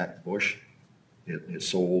doctor, Zach Bush. It's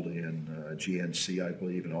sold in GNC, I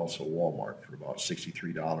believe, and also Walmart for about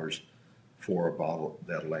 $63 for a bottle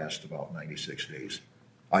that lasts about 96 days.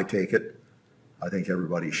 I take it. I think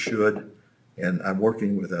everybody should. And I'm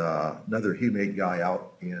working with another humate guy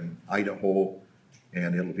out in Idaho,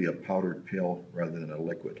 and it'll be a powdered pill rather than a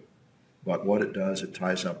liquid. But what it does, it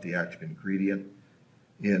ties up the active ingredient.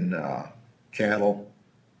 In cattle,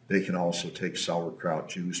 they can also take sauerkraut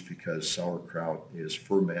juice because sauerkraut is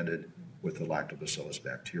fermented with the lactobacillus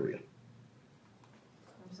bacteria.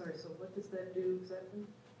 I'm sorry, so what does that do exactly?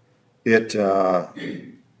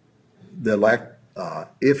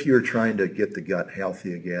 If you're trying to get the gut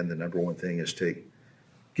healthy again, the number one thing is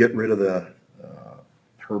get rid of the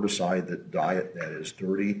herbicide diet that is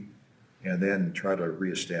dirty, and then try to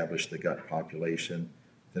reestablish the gut population.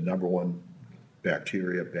 The number one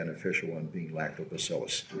bacteria, beneficial one, being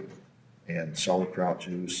lactobacillus. And sauerkraut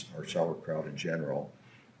juice, or sauerkraut in general,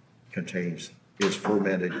 is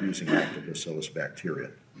fermented using lactobacillus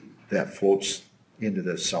bacteria that floats into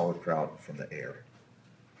the sauerkraut from the air.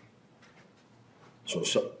 What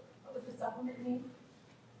was the supplement name?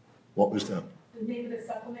 What was the The name of the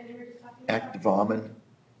supplement you were just talking about? Activamin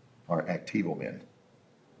or Activamin?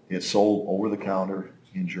 It's sold over the counter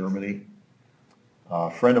in Germany. A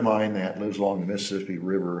friend of mine that lives along the Mississippi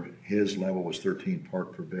River, his level was 13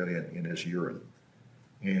 part per billion in his urine.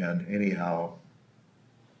 And anyhow,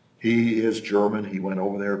 he is German. He went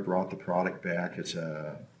over there, brought the product back. It's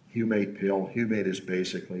a humate pill. Humate is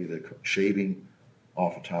basically the shaving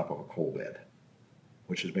off the top of a coal bed,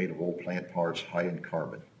 which is made of old plant parts, high in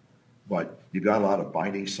carbon. But you've got a lot of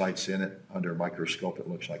binding sites in it. Under a microscope, it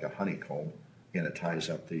looks like a honeycomb, and it ties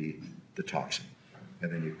up the toxin,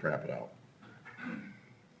 and then you crap it out.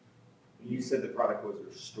 You said the product was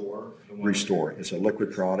Restore? Restore. It's a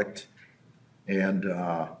liquid product, and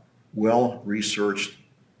well researched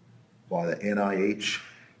by the NIH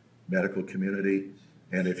medical community.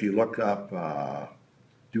 And if you look up,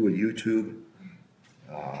 do a YouTube,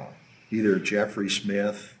 either Jeffrey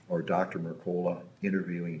Smith or Dr. Mercola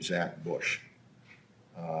interviewing Zach Bush.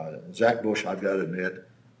 Zach Bush, I've got to admit,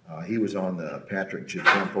 he was on the Patrick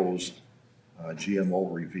Giatempo's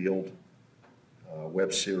GMO Revealed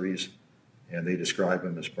web series, and they describe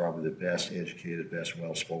him as probably the best educated, best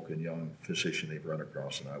well-spoken young physician they've run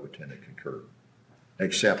across, and I would tend to concur.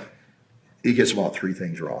 Except he gets about 3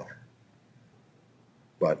 things wrong,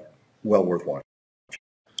 but well worth watching.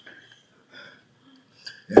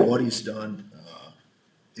 And what he's done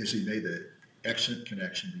is he made the excellent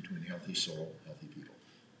connection between healthy soil, healthy people.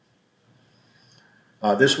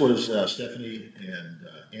 This was Stephanie and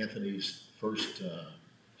Anthony's first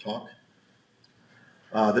talk.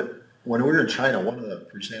 When we were in China, one of the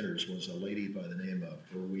presenters was a lady by the name of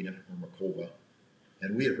Brewing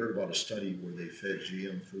and we had heard about a study where they fed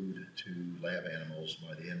GM food to lab animals.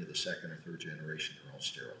 By the end of the 2nd or 3rd generation, they're all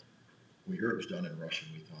sterile. We heard it was done in Russia,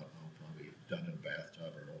 and we thought, oh, probably done in a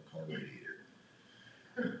bathtub or an old car radiator.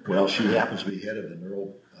 Well, she happens to be head of the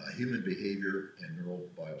Human Behavior and Neural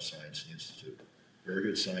Bioscience Institute. Very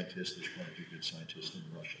good scientist. There's quite a few good scientists in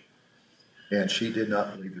Russia. And she did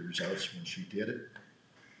not believe the results when she did it.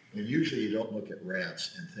 And usually you don't look at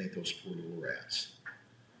rats and think those poor little rats.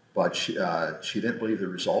 But she didn't believe the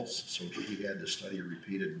results, so she had the study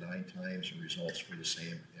repeated 9 times, and results were the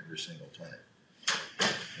same every single time.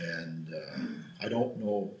 And I don't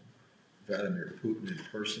know Vladimir Putin in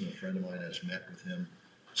person. A friend of mine has met with him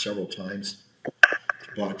several times.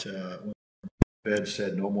 But when Fed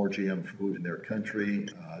said no more GM food in their country,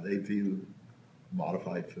 they view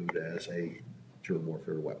modified food as a germ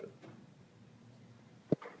warfare weapon,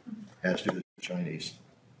 as do the Chinese.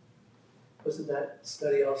 Wasn't that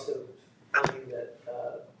study also finding that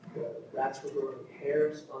the rats were growing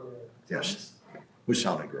hairs on their tongues? Yes, which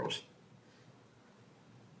sounded gross.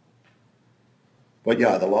 But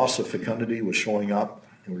yeah, the loss of fecundity was showing up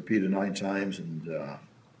and repeated 9 times. And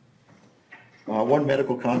one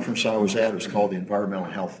medical conference I was at was called the Environmental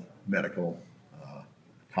Health Medical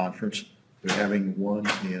Conference. They're having one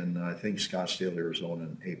in, I think, Scottsdale, Arizona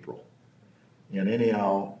in April. And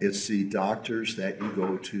anyhow, it's the doctors that you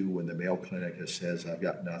go to when the Mayo Clinic says, I've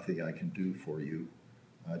got nothing I can do for you.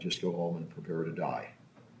 Just go home and prepare to die.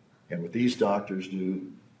 And what these doctors do,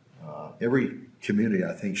 every community,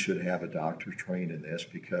 I think, should have a doctor trained in this,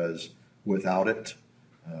 because without it,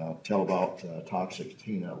 tell about toxic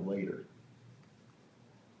Tina later.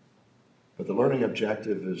 But the learning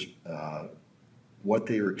objective is what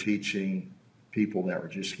they were teaching people that were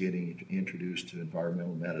just getting introduced to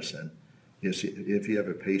environmental medicine is if you have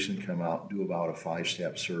a patient come out, do about a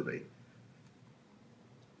 5-step survey.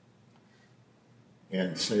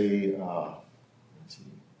 And say, let's see,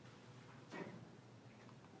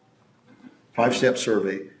 5-step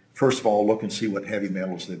survey. First of all, look and see what heavy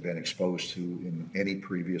metals they've been exposed to in any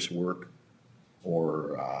previous work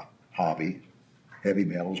or hobby, heavy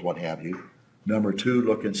metals, what have you. Number 2,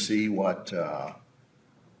 look and see what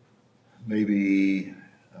maybe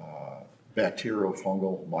bacterial,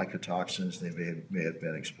 fungal, mycotoxins they may have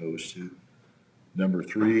been exposed to. Number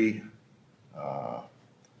 3,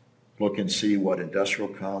 look and see what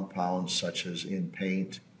industrial compounds such as in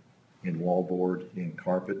paint, in wallboard, in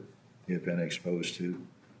carpet they've been exposed to.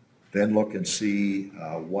 Then look and see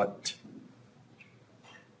what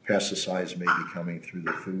pesticides may be coming through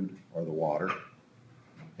the food or the water.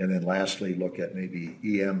 And then lastly, look at maybe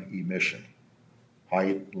EM emission.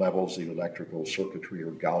 High levels of electrical circuitry or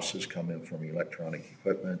gases coming from electronic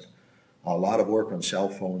equipment. A lot of work on cell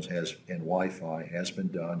phones and Wi-Fi has been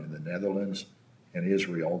done in the Netherlands and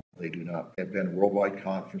Israel. They do not have been worldwide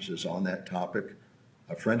conferences on that topic.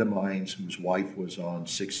 A friend of mine whose wife was on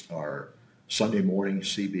Sunday morning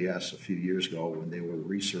CBS a few years ago when they were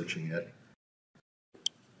researching it,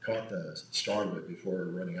 caught the start of it before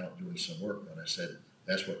running out and doing some work. And I said,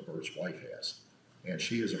 that's what Bert's wife has. And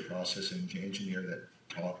she is a processing engineer that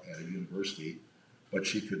taught at a university, but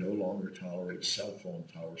she could no longer tolerate cell phone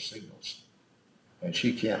tower signals. And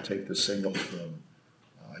she can't take the signals from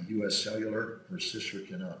U.S. Cellular. Her sister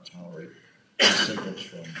cannot tolerate the signals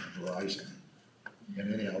from Verizon.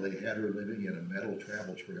 And anyhow, they had her living in a metal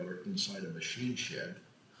travel trailer inside a machine shed,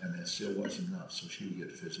 and that still wasn't enough, so she would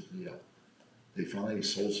get physically ill. They finally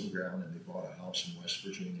sold some ground and they bought a house in West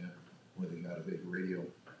Virginia where they got a big radio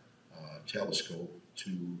telescope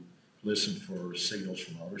to listen for signals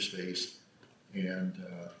from outer space. And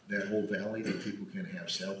that whole valley, the people can have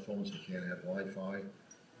cell phones, they can't have Wi-Fi.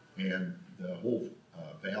 And the whole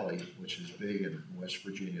valley, which is big in West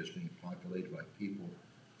Virginia, is being populated by people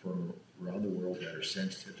from around the world that are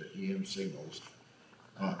sensitive to EM signals.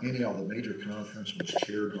 Anyhow, the major conference was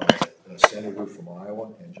chaired by a senator from Iowa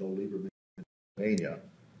and Joe Lieberman from Pennsylvania.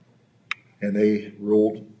 And they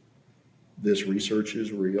ruled this research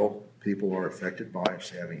is real. People are affected by it, it's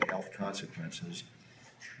having health consequences.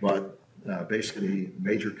 But basically,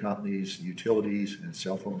 major companies, utilities, and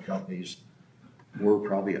cell phone companies were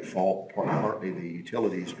probably at fault, partly the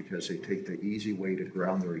utilities, because they take the easy way to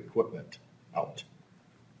ground their equipment out.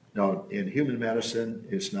 Now, in human medicine,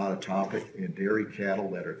 it's not a topic. In dairy cattle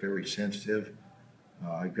that are very sensitive,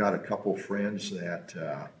 I've got a couple friends that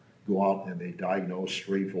go out and they diagnose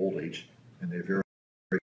stray voltage, and they're very,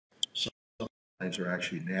 some lines are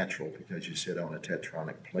actually natural because you sit on a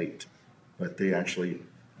tetronic plate, but they actually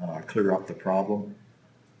clear up the problem.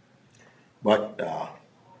 But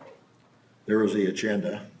there is the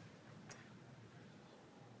agenda.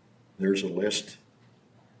 There's a list.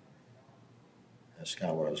 That's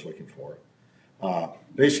kind of what I was looking for.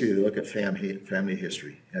 Basically, they look at family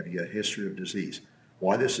history. Have you a history of disease?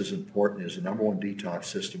 Why this is important is the number one detox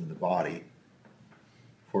system in the body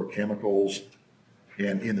for chemicals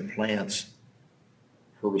and in the plants,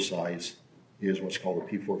 herbicides, is what's called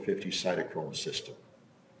the P450 cytochrome system.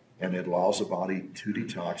 And it allows the body to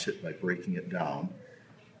detox it by breaking it down.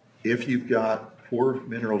 If you've got poor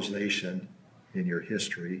mineralization in your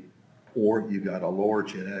history, or you've got a lower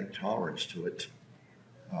genetic tolerance to it,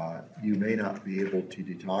 you may not be able to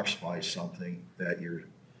detoxify something that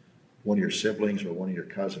one of your siblings or one of your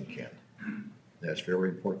cousins can. That's very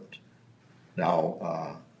important.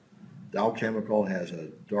 Now, Dow Chemical has a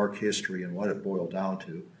dark history, and what it boiled down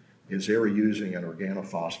to is they were using an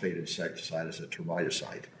organophosphate insecticide as a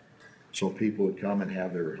termiticide. So people would come and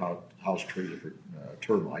have their house treated for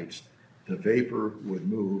termites. The vapor would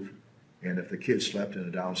move, and if the kids slept in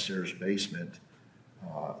a downstairs basement,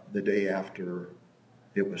 the day after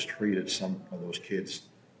it was treated, some of those kids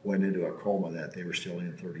went into a coma that they were still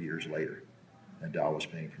in 30 years later, and Dow was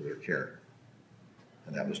paying for their care.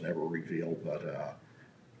 And that was never revealed, but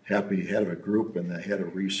happy head of a group and the head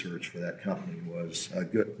of research for that company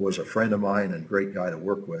was a friend of mine and great guy to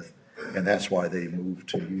work with, and that's why they moved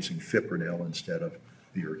to using fipronil instead of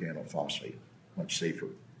the organophosphate, much safer,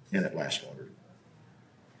 and it lasts longer.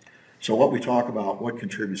 So what we talk about, what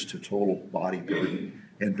contributes to total body burden,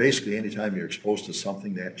 and basically anytime you're exposed to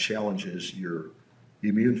something that challenges your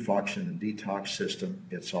immune function and detox system,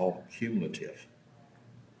 it's all cumulative.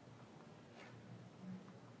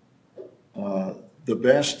 The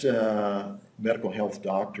best medical health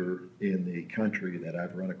doctor in the country that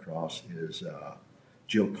I've run across is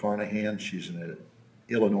Jill Carnahan. She's an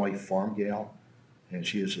Illinois farm gal, and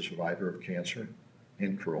she is a survivor of cancer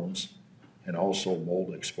and Crohn's, and also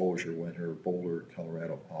mold exposure when her Boulder,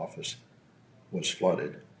 Colorado office was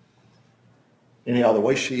flooded. Anyhow, the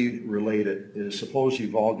way she related is, suppose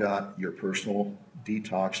you've all got your personal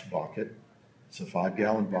detox bucket. It's a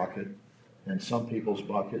 5-gallon bucket, and some people's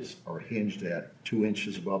buckets are hinged at 2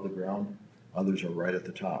 inches above the ground. Others are right at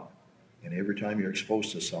the top. And every time you're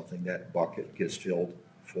exposed to something, that bucket gets filled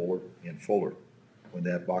fuller and fuller. When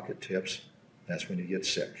that bucket tips, that's when you get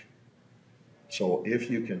sick. So if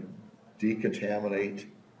you can decontaminate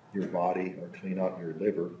your body or clean out your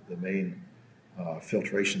liver, the main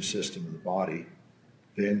filtration system in the body,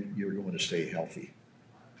 then you're going to stay healthy.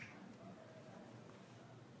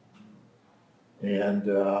 And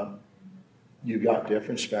you've got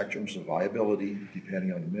different spectrums of viability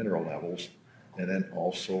depending on the mineral levels, and then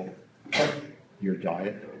also your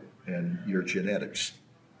diet and your genetics.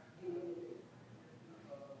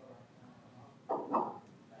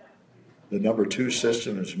 The number 2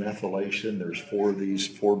 system is methylation. There's 4 of these,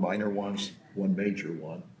 4 minor ones, 1 major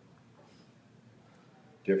one.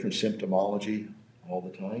 Different symptomology all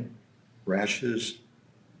the time. Rashes,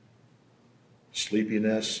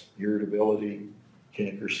 sleepiness, irritability,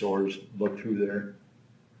 canker sores. Look through there.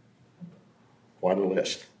 Quite a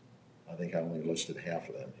list. I think I only listed half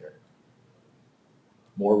of them here.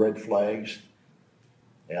 More red flags,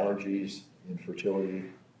 allergies, infertility,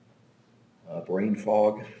 brain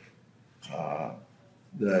fog.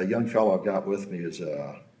 The young fellow I've got with me is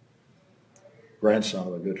a grandson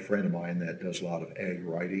of a good friend of mine that does a lot of ag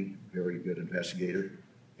writing, very good investigator.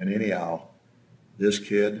 And anyhow, this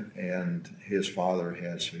kid and his father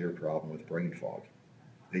had severe problem with brain fog.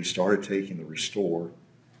 They started taking the Restore,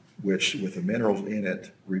 which with the minerals in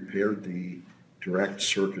it repaired the direct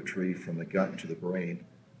circuitry from the gut to the brain,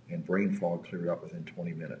 and brain fog cleared up within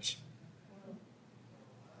 20 minutes.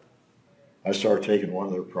 I started taking one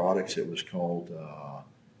of their products. It was called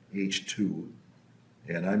H2,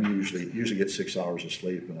 and I'm usually get 6 hours of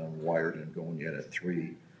sleep, and I'm wired and going yet at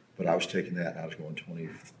 3. But I was taking that, and I was going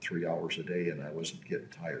 23 hours a day, and I wasn't getting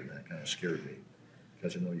tired, and that kind of scared me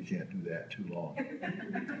because I know you can't do that too long.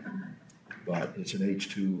 But it's an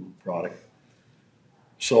H2 product.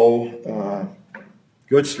 So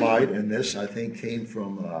good slide, and this I think came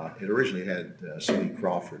from. It originally had Cindy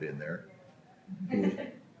Crawford in there,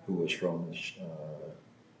 who was from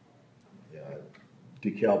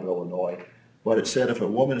DeKalb, Illinois. But it said if a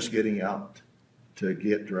woman is getting out to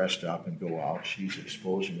get dressed up and go out, she's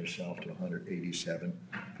exposing herself to 187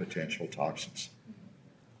 potential toxins.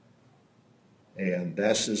 And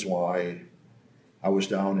this is why I was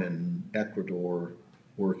down in Ecuador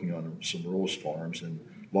working on some rose farms, and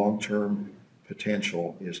long-term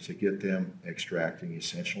potential is to get them extracting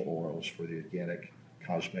essential oils for the organic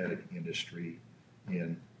cosmetic industry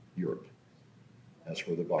in Europe. That's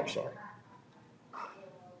where the bucks are.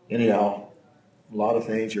 Anyhow, a lot of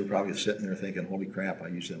things you're probably sitting there thinking, holy crap, I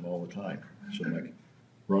use them all the time. So I'm like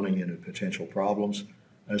running into potential problems.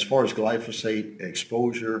 As far as glyphosate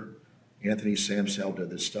exposure, Anthony Samsel did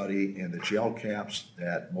this study, and the gel caps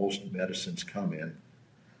that most medicines come in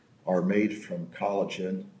are made from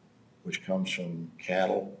collagen, which comes from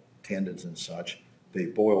cattle, tendons and such. They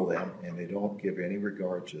boil them, and they don't give any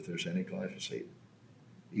regards if there's any glyphosate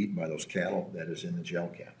eaten by those cattle that is in the gel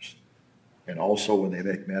caps. And also when they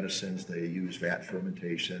make medicines, they use vat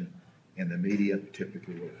fermentation, and the media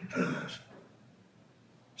typically will contain this.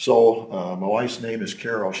 So my wife's name is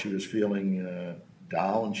Carol. She was feeling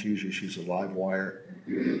down. She's a live wire.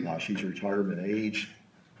 She's retirement age,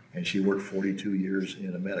 and she worked 42 years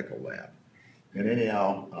in a medical lab. And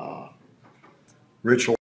anyhow, Rich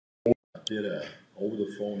did a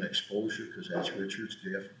over-the-phone exposure, because that's Richard's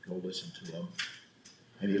gift. Go listen to him.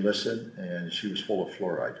 And he listened, and she was full of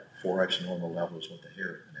fluoride. 4x normal level is what the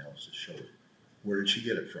hair analysis showed. Where did she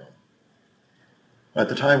get it from? At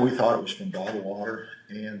the time, we thought it was from bottled water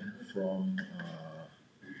and from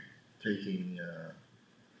taking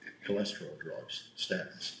cholesterol drugs,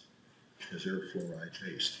 statins, because they're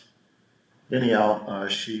fluoride-based. Anyhow,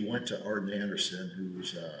 she went to Arden Anderson,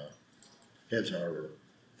 who's heads our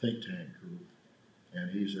think tank group,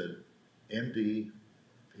 and he's an MD,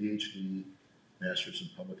 PhD, Master's in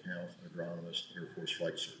Public Health, Agronomist, Air Force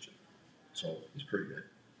Flight Surgeon. So he's pretty good.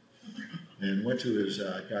 And went to his,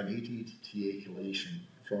 got an ETTA chelation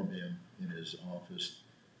from him in his office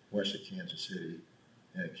west of Kansas City,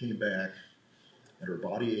 and it came back, and her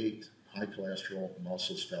body ached, high cholesterol,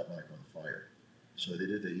 muscles felt like on fire. So they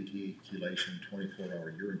did the ETTA chelation,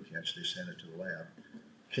 24-hour urine catch. They sent it to the lab.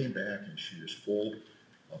 came back and she was full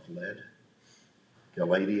of lead,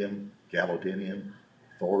 galadium, galodinium,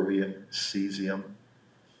 thorium, cesium.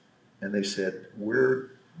 And they said,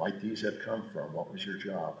 where might these have come from? What was your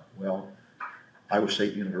job? Well, Iowa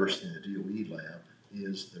State University and the DOE lab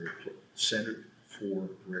is their center for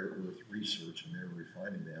rare earth research, and they're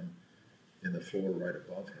refining them in the floor right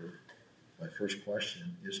above her. My first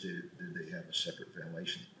question is, did they have a separate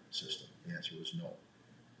ventilation system? The answer was no.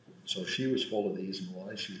 So she was full of these, and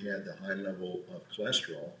why she had the high level of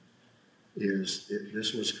cholesterol is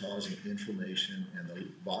this was causing inflammation, and the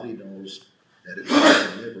body knows that it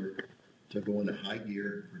needs the liver to go into high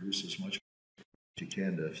gear, produce as much as you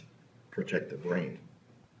can to protect the brain.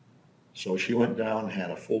 So she went down and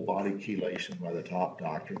had a full body chelation by the top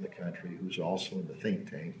doctor in the country, who's also in the think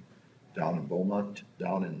tank, down in Beaumont,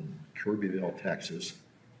 down in Kirbyville, Texas.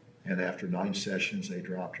 And after 9 sessions, they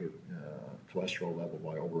dropped her cholesterol level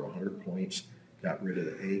by over 100 points, got rid of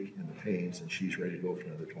the ache and the pains, and she's ready to go for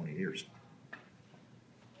another 20 years.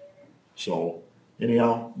 So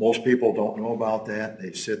anyhow, most people don't know about that.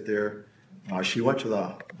 They sit there. She went to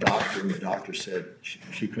the doctor, and the doctor said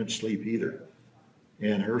she couldn't sleep either.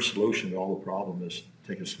 And her solution to all the problem is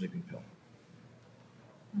take a sleeping pill.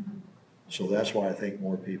 So that's why I think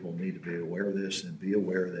more people need to be aware of this, and be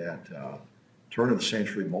aware that turn of the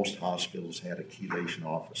century, most hospitals had a chelation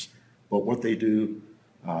office. But what they do,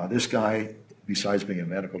 this guy, besides being a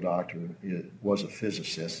medical doctor, was a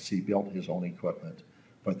physicist. He built his own equipment.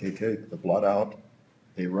 But they take the blood out,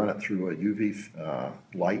 they run it through a UV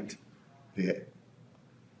light, they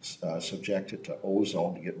subject it to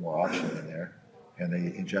ozone to get more oxygen in there, and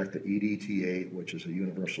they inject the EDTA, which is a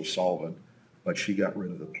universal solvent, but she got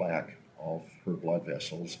rid of the plaque of her blood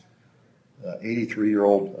vessels.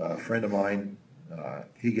 83-year-old friend of mine,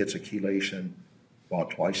 he gets a chelation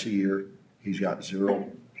about twice a year. He's got 0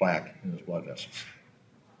 plaque in his blood vessels.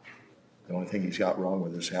 The only thing he's got wrong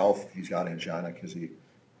with his health, he's got angina because he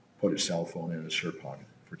put his cell phone in his shirt pocket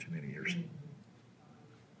for too many years.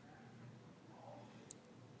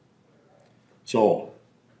 So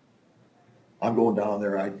I'm going down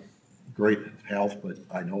there. Great health, but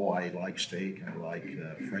I know I like steak. I like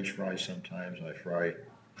French fries sometimes. I fry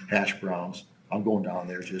hash browns. I'm going down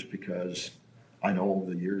there just because I know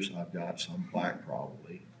over the years I've got some plaque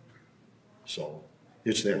probably. So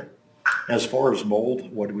it's there. As far as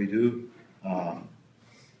mold, what do?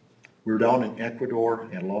 We're down in Ecuador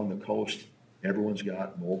and along the coast. Everyone's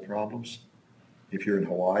got mold problems. If you're in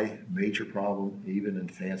Hawaii, major problem, even in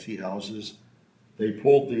fancy houses. They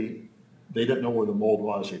didn't know where the mold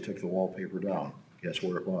was. They took the wallpaper down. Guess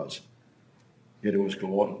where it was? It was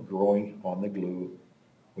growing on the glue,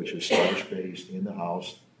 which is starch-based in the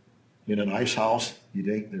house. In a nice house, you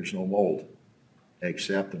think there's no mold,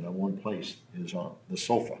 except the number one place is on the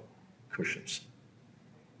sofa cushions.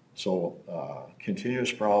 So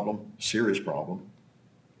continuous problem, serious problem.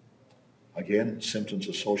 Again, symptoms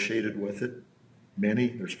associated with it. Many,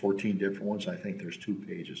 there's 14 different ones. I think there's 2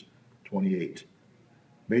 pages, 28.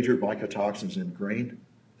 Major mycotoxins in grain.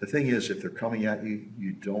 The thing is, if they're coming at you,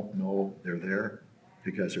 you don't know they're there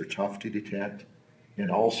because they're tough to detect. And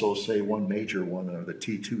also, say one major one are the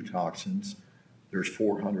T2 toxins. There's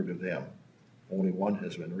 400 of them. Only one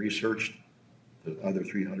has been researched. The other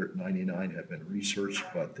 399 have been researched,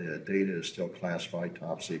 but the data is still classified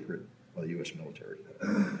top secret by the U.S. military.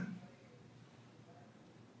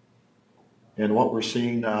 And what we're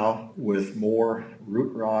seeing now with more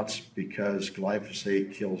root rots, because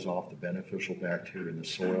glyphosate kills off the beneficial bacteria in the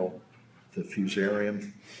soil, the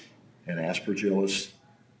fusarium and aspergillus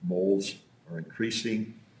molds are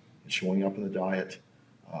increasing and showing up in the diet.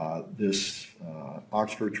 This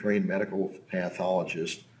Oxford-trained medical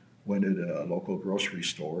pathologist went into a local grocery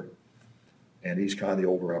store, and he's kind of the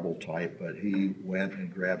old rebel type, but he went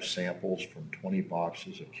and grabbed samples from 20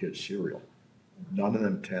 boxes of kids' cereal. None of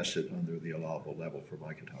them tested under the allowable level for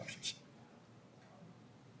mycotoxins.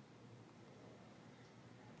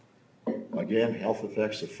 Again, health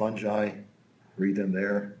effects of fungi, read them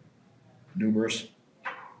there, numerous.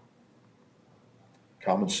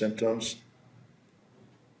 Common symptoms,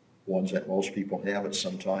 ones that most people have at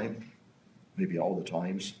some time, maybe all the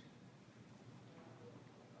times.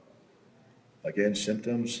 Again,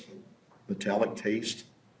 symptoms, metallic taste,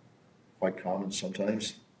 quite common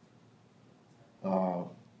sometimes.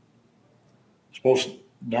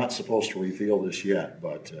 Not supposed to reveal this yet,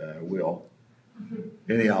 but will.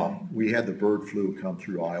 Anyhow, we had the bird flu come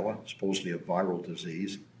through Iowa, supposedly a viral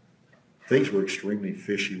disease. Things were extremely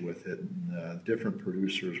fishy with it, and different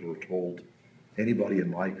producers were told, anybody in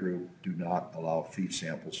my group, do not allow feed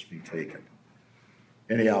samples to be taken.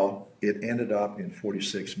 Anyhow, it ended up in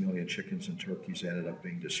 46 million chickens and turkeys ended up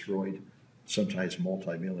being destroyed, sometimes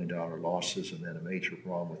multi-million-dollar losses, and then a major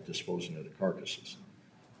problem with disposing of the carcasses.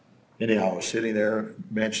 Anyhow, I was sitting there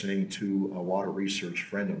mentioning to a water research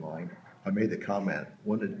friend of mine, I made the comment,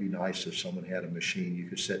 wouldn't it be nice if someone had a machine you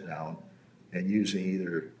could sit down and using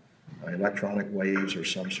either electronic waves or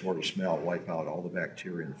some sort of smell wipe out all the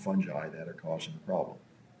bacteria and fungi that are causing the problem.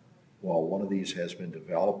 Well, one of these has been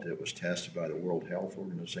developed. It was tested by the World Health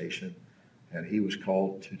Organization, and he was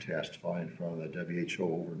called to testify in front of the WHO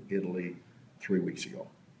over in Italy 3 weeks ago.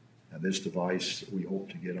 And this device we hope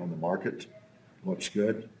to get on the market. Looks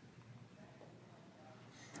good.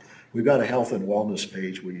 We've got a health and wellness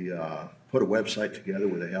page. We put a website together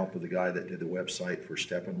with the help of the guy that did the website for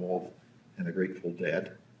Steppenwolf and the Grateful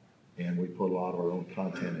Dead. And we put a lot of our own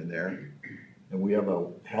content in there. And we have a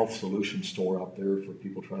health solution store up there for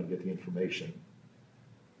people trying to get the information.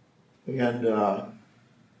 And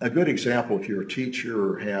a good example, if you're a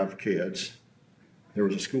teacher or have kids, there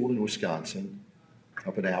was a school in Wisconsin,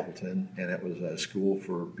 up in Appleton, and it was a school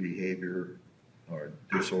for behavior or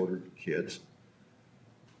disordered kids.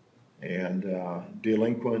 And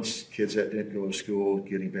delinquents, kids that didn't go to school,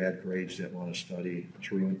 getting bad grades, didn't want to study,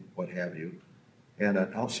 truant, what have you. And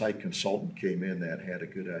an outside consultant came in that had a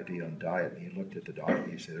good idea on diet, and he looked at the diet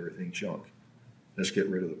and he said, everything's junk. Let's get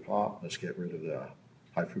rid of the pop, let's get rid of the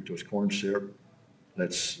high fructose corn syrup,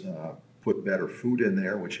 let's put better food in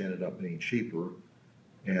there, which ended up being cheaper.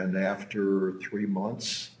 And after 3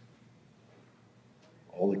 months,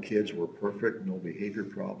 all the kids were perfect, no behavior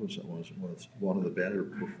problems. It was one of the better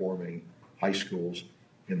performing high schools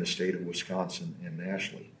in the state of Wisconsin and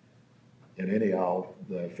nationally. And anyhow,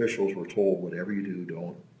 the officials were told, whatever you do,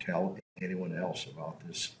 don't tell anyone else about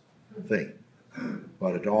this thing.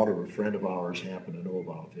 But a daughter of a friend of ours happened to know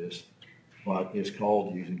about this. But it's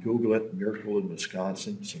called, you can Google it, Miracle in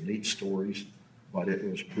Wisconsin, some neat stories. But it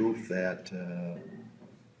was proof that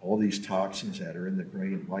all these toxins that are in the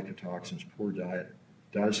grain, mycotoxins, poor diet,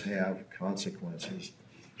 does have consequences.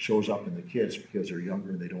 Shows up in the kids because they're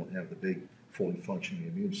younger and they don't have the big, fully functioning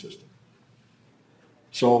immune system.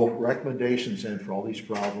 So recommendations then for all these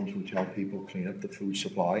problems, we tell people clean up the food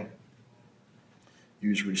supply,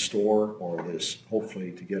 use Restore or this,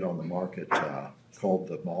 hopefully to get on the market, called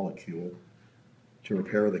the molecule, to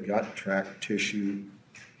repair the gut tract tissue,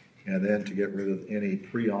 and then to get rid of any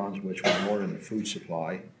prions which were more in the food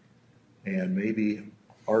supply, and maybe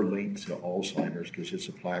are linked to Alzheimer's because it's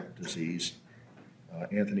a plaque disease.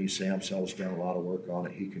 Anthony Samsel's done a lot of work on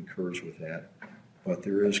it. He concurs with that. But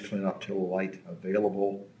there is Clean Up Till Light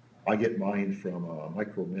available. I get mine from a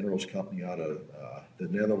micro minerals company out of the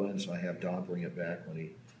Netherlands. I have Don bring it back when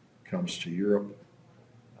he comes to Europe.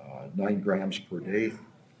 9 grams per day.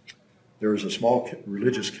 There is a small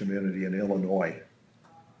religious community in Illinois,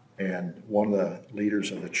 and one of the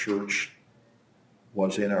leaders of the church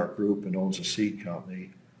was in our group and owns a seed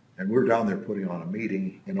company. And we were down there putting on a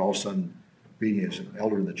meeting, and all of a sudden, being as an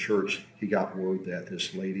elder in the church, he got word that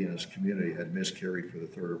this lady in his community had miscarried for the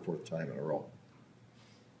 3rd or 4th time in a row.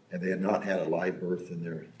 And they had not had a live birth in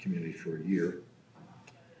their community for a year.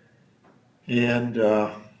 And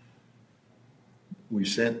we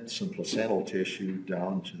sent some placental tissue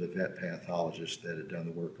down to the vet pathologist that had done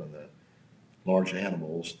the work on the large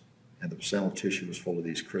animals, and the placental tissue was full of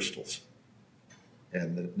these crystals.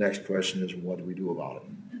 And the next question is, what do we do about it?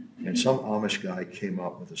 And some Amish guy came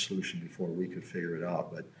up with a solution before we could figure it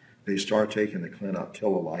out, but they start taking the Clean Up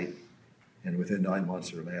Till Light, and within 9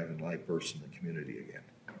 months they're having live births in the community again.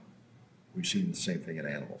 We've seen the same thing in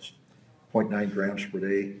animals. 0.9 grams per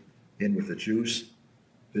day in with the juice.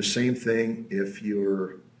 The same thing if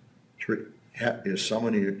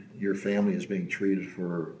someone in your family is being treated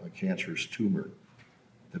for a cancerous tumor.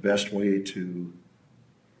 The best way to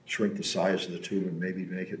shrink the size of the tumor and maybe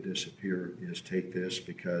make it disappear is take this,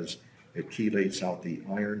 because it chelates out the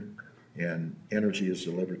iron and energy is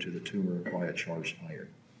delivered to the tumor via charged iron.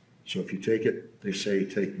 So if you take it, they say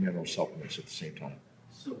take mineral supplements at the same time.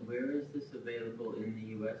 So where is this available in the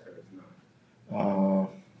U.S. or is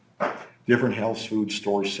not? Different health food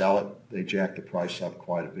stores sell it. They jack the price up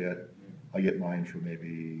quite a bit. I get mine for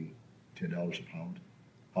maybe $10 a pound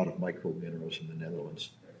out of Micro Minerals in the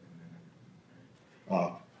Netherlands.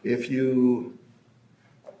 If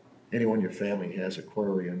anyone in your family has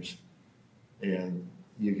aquariums, and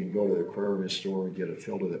you can go to the aquarium store and get a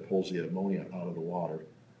filter that pulls the ammonia out of the water,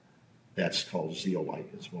 that's called zeolite.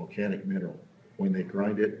 It's a volcanic mineral. When they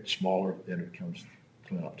grind it smaller, then it becomes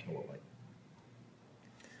Clean Up Till Light.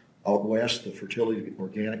 Out west, the fertility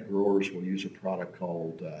organic growers will use a product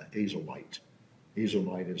called azolite.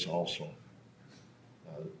 Azolite is also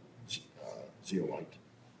zeolite.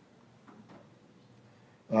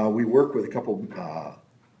 We work with a couple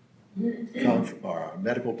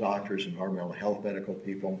medical doctors, environmental health medical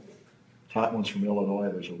people. Top one's from Illinois.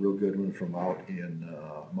 There's a real good one from out in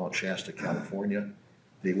Mount Shasta, California.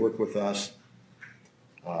 They work with us.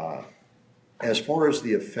 As far as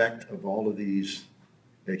the effect of all of these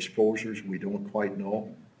exposures, we don't quite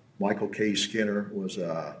know. Michael K. Skinner was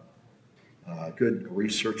a good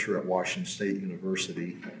researcher at Washington State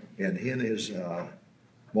University, and in his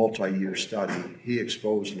multi-year study, he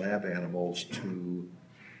exposed lab animals to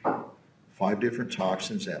 5 different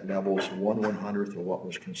toxins at levels 1/100th of what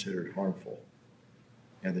was considered harmful.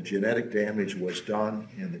 And the genetic damage was done,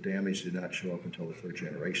 and the damage did not show up until the 3rd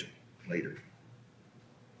generation later.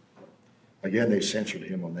 Again, they censored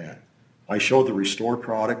him on that. I showed the Restore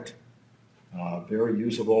product, very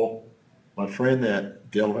usable. My friend that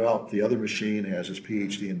developed the other machine has his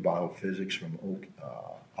PhD in biophysics from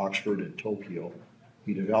Oxford and Tokyo.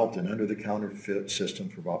 He developed an under-the-counter fit system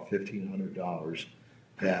for about $1,500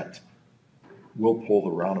 that will pull the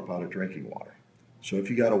Roundup out of drinking water. So if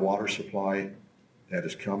you got a water supply that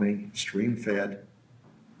is coming stream-fed,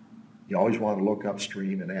 you always want to look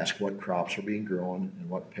upstream and ask what crops are being grown and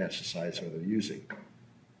what pesticides are they using.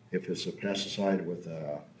 If it's a pesticide with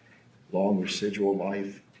a long residual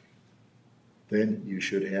life, then you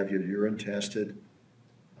should have your urine tested,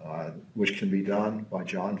 which can be done by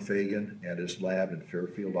John Fagan at his lab in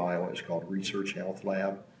Fairfield, Iowa. It's called Research Health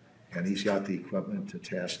Lab, and he's got the equipment to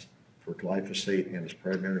test for glyphosate and its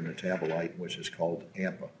primary metabolite, which is called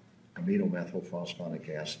AMPA, aminomethylphosphonic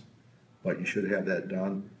acid. But you should have that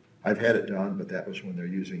done. I've had it done, but that was when they're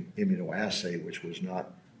using immunoassay, which was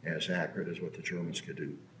not as accurate as what the Germans could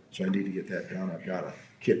do. So I need to get that done. I've got a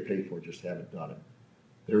kit paid for, just haven't done it.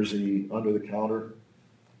 There's the under-the-counter,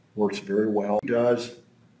 works very well. He does.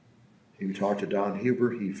 He talked to Don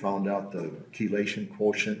Huber. He found out the chelation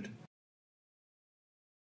quotient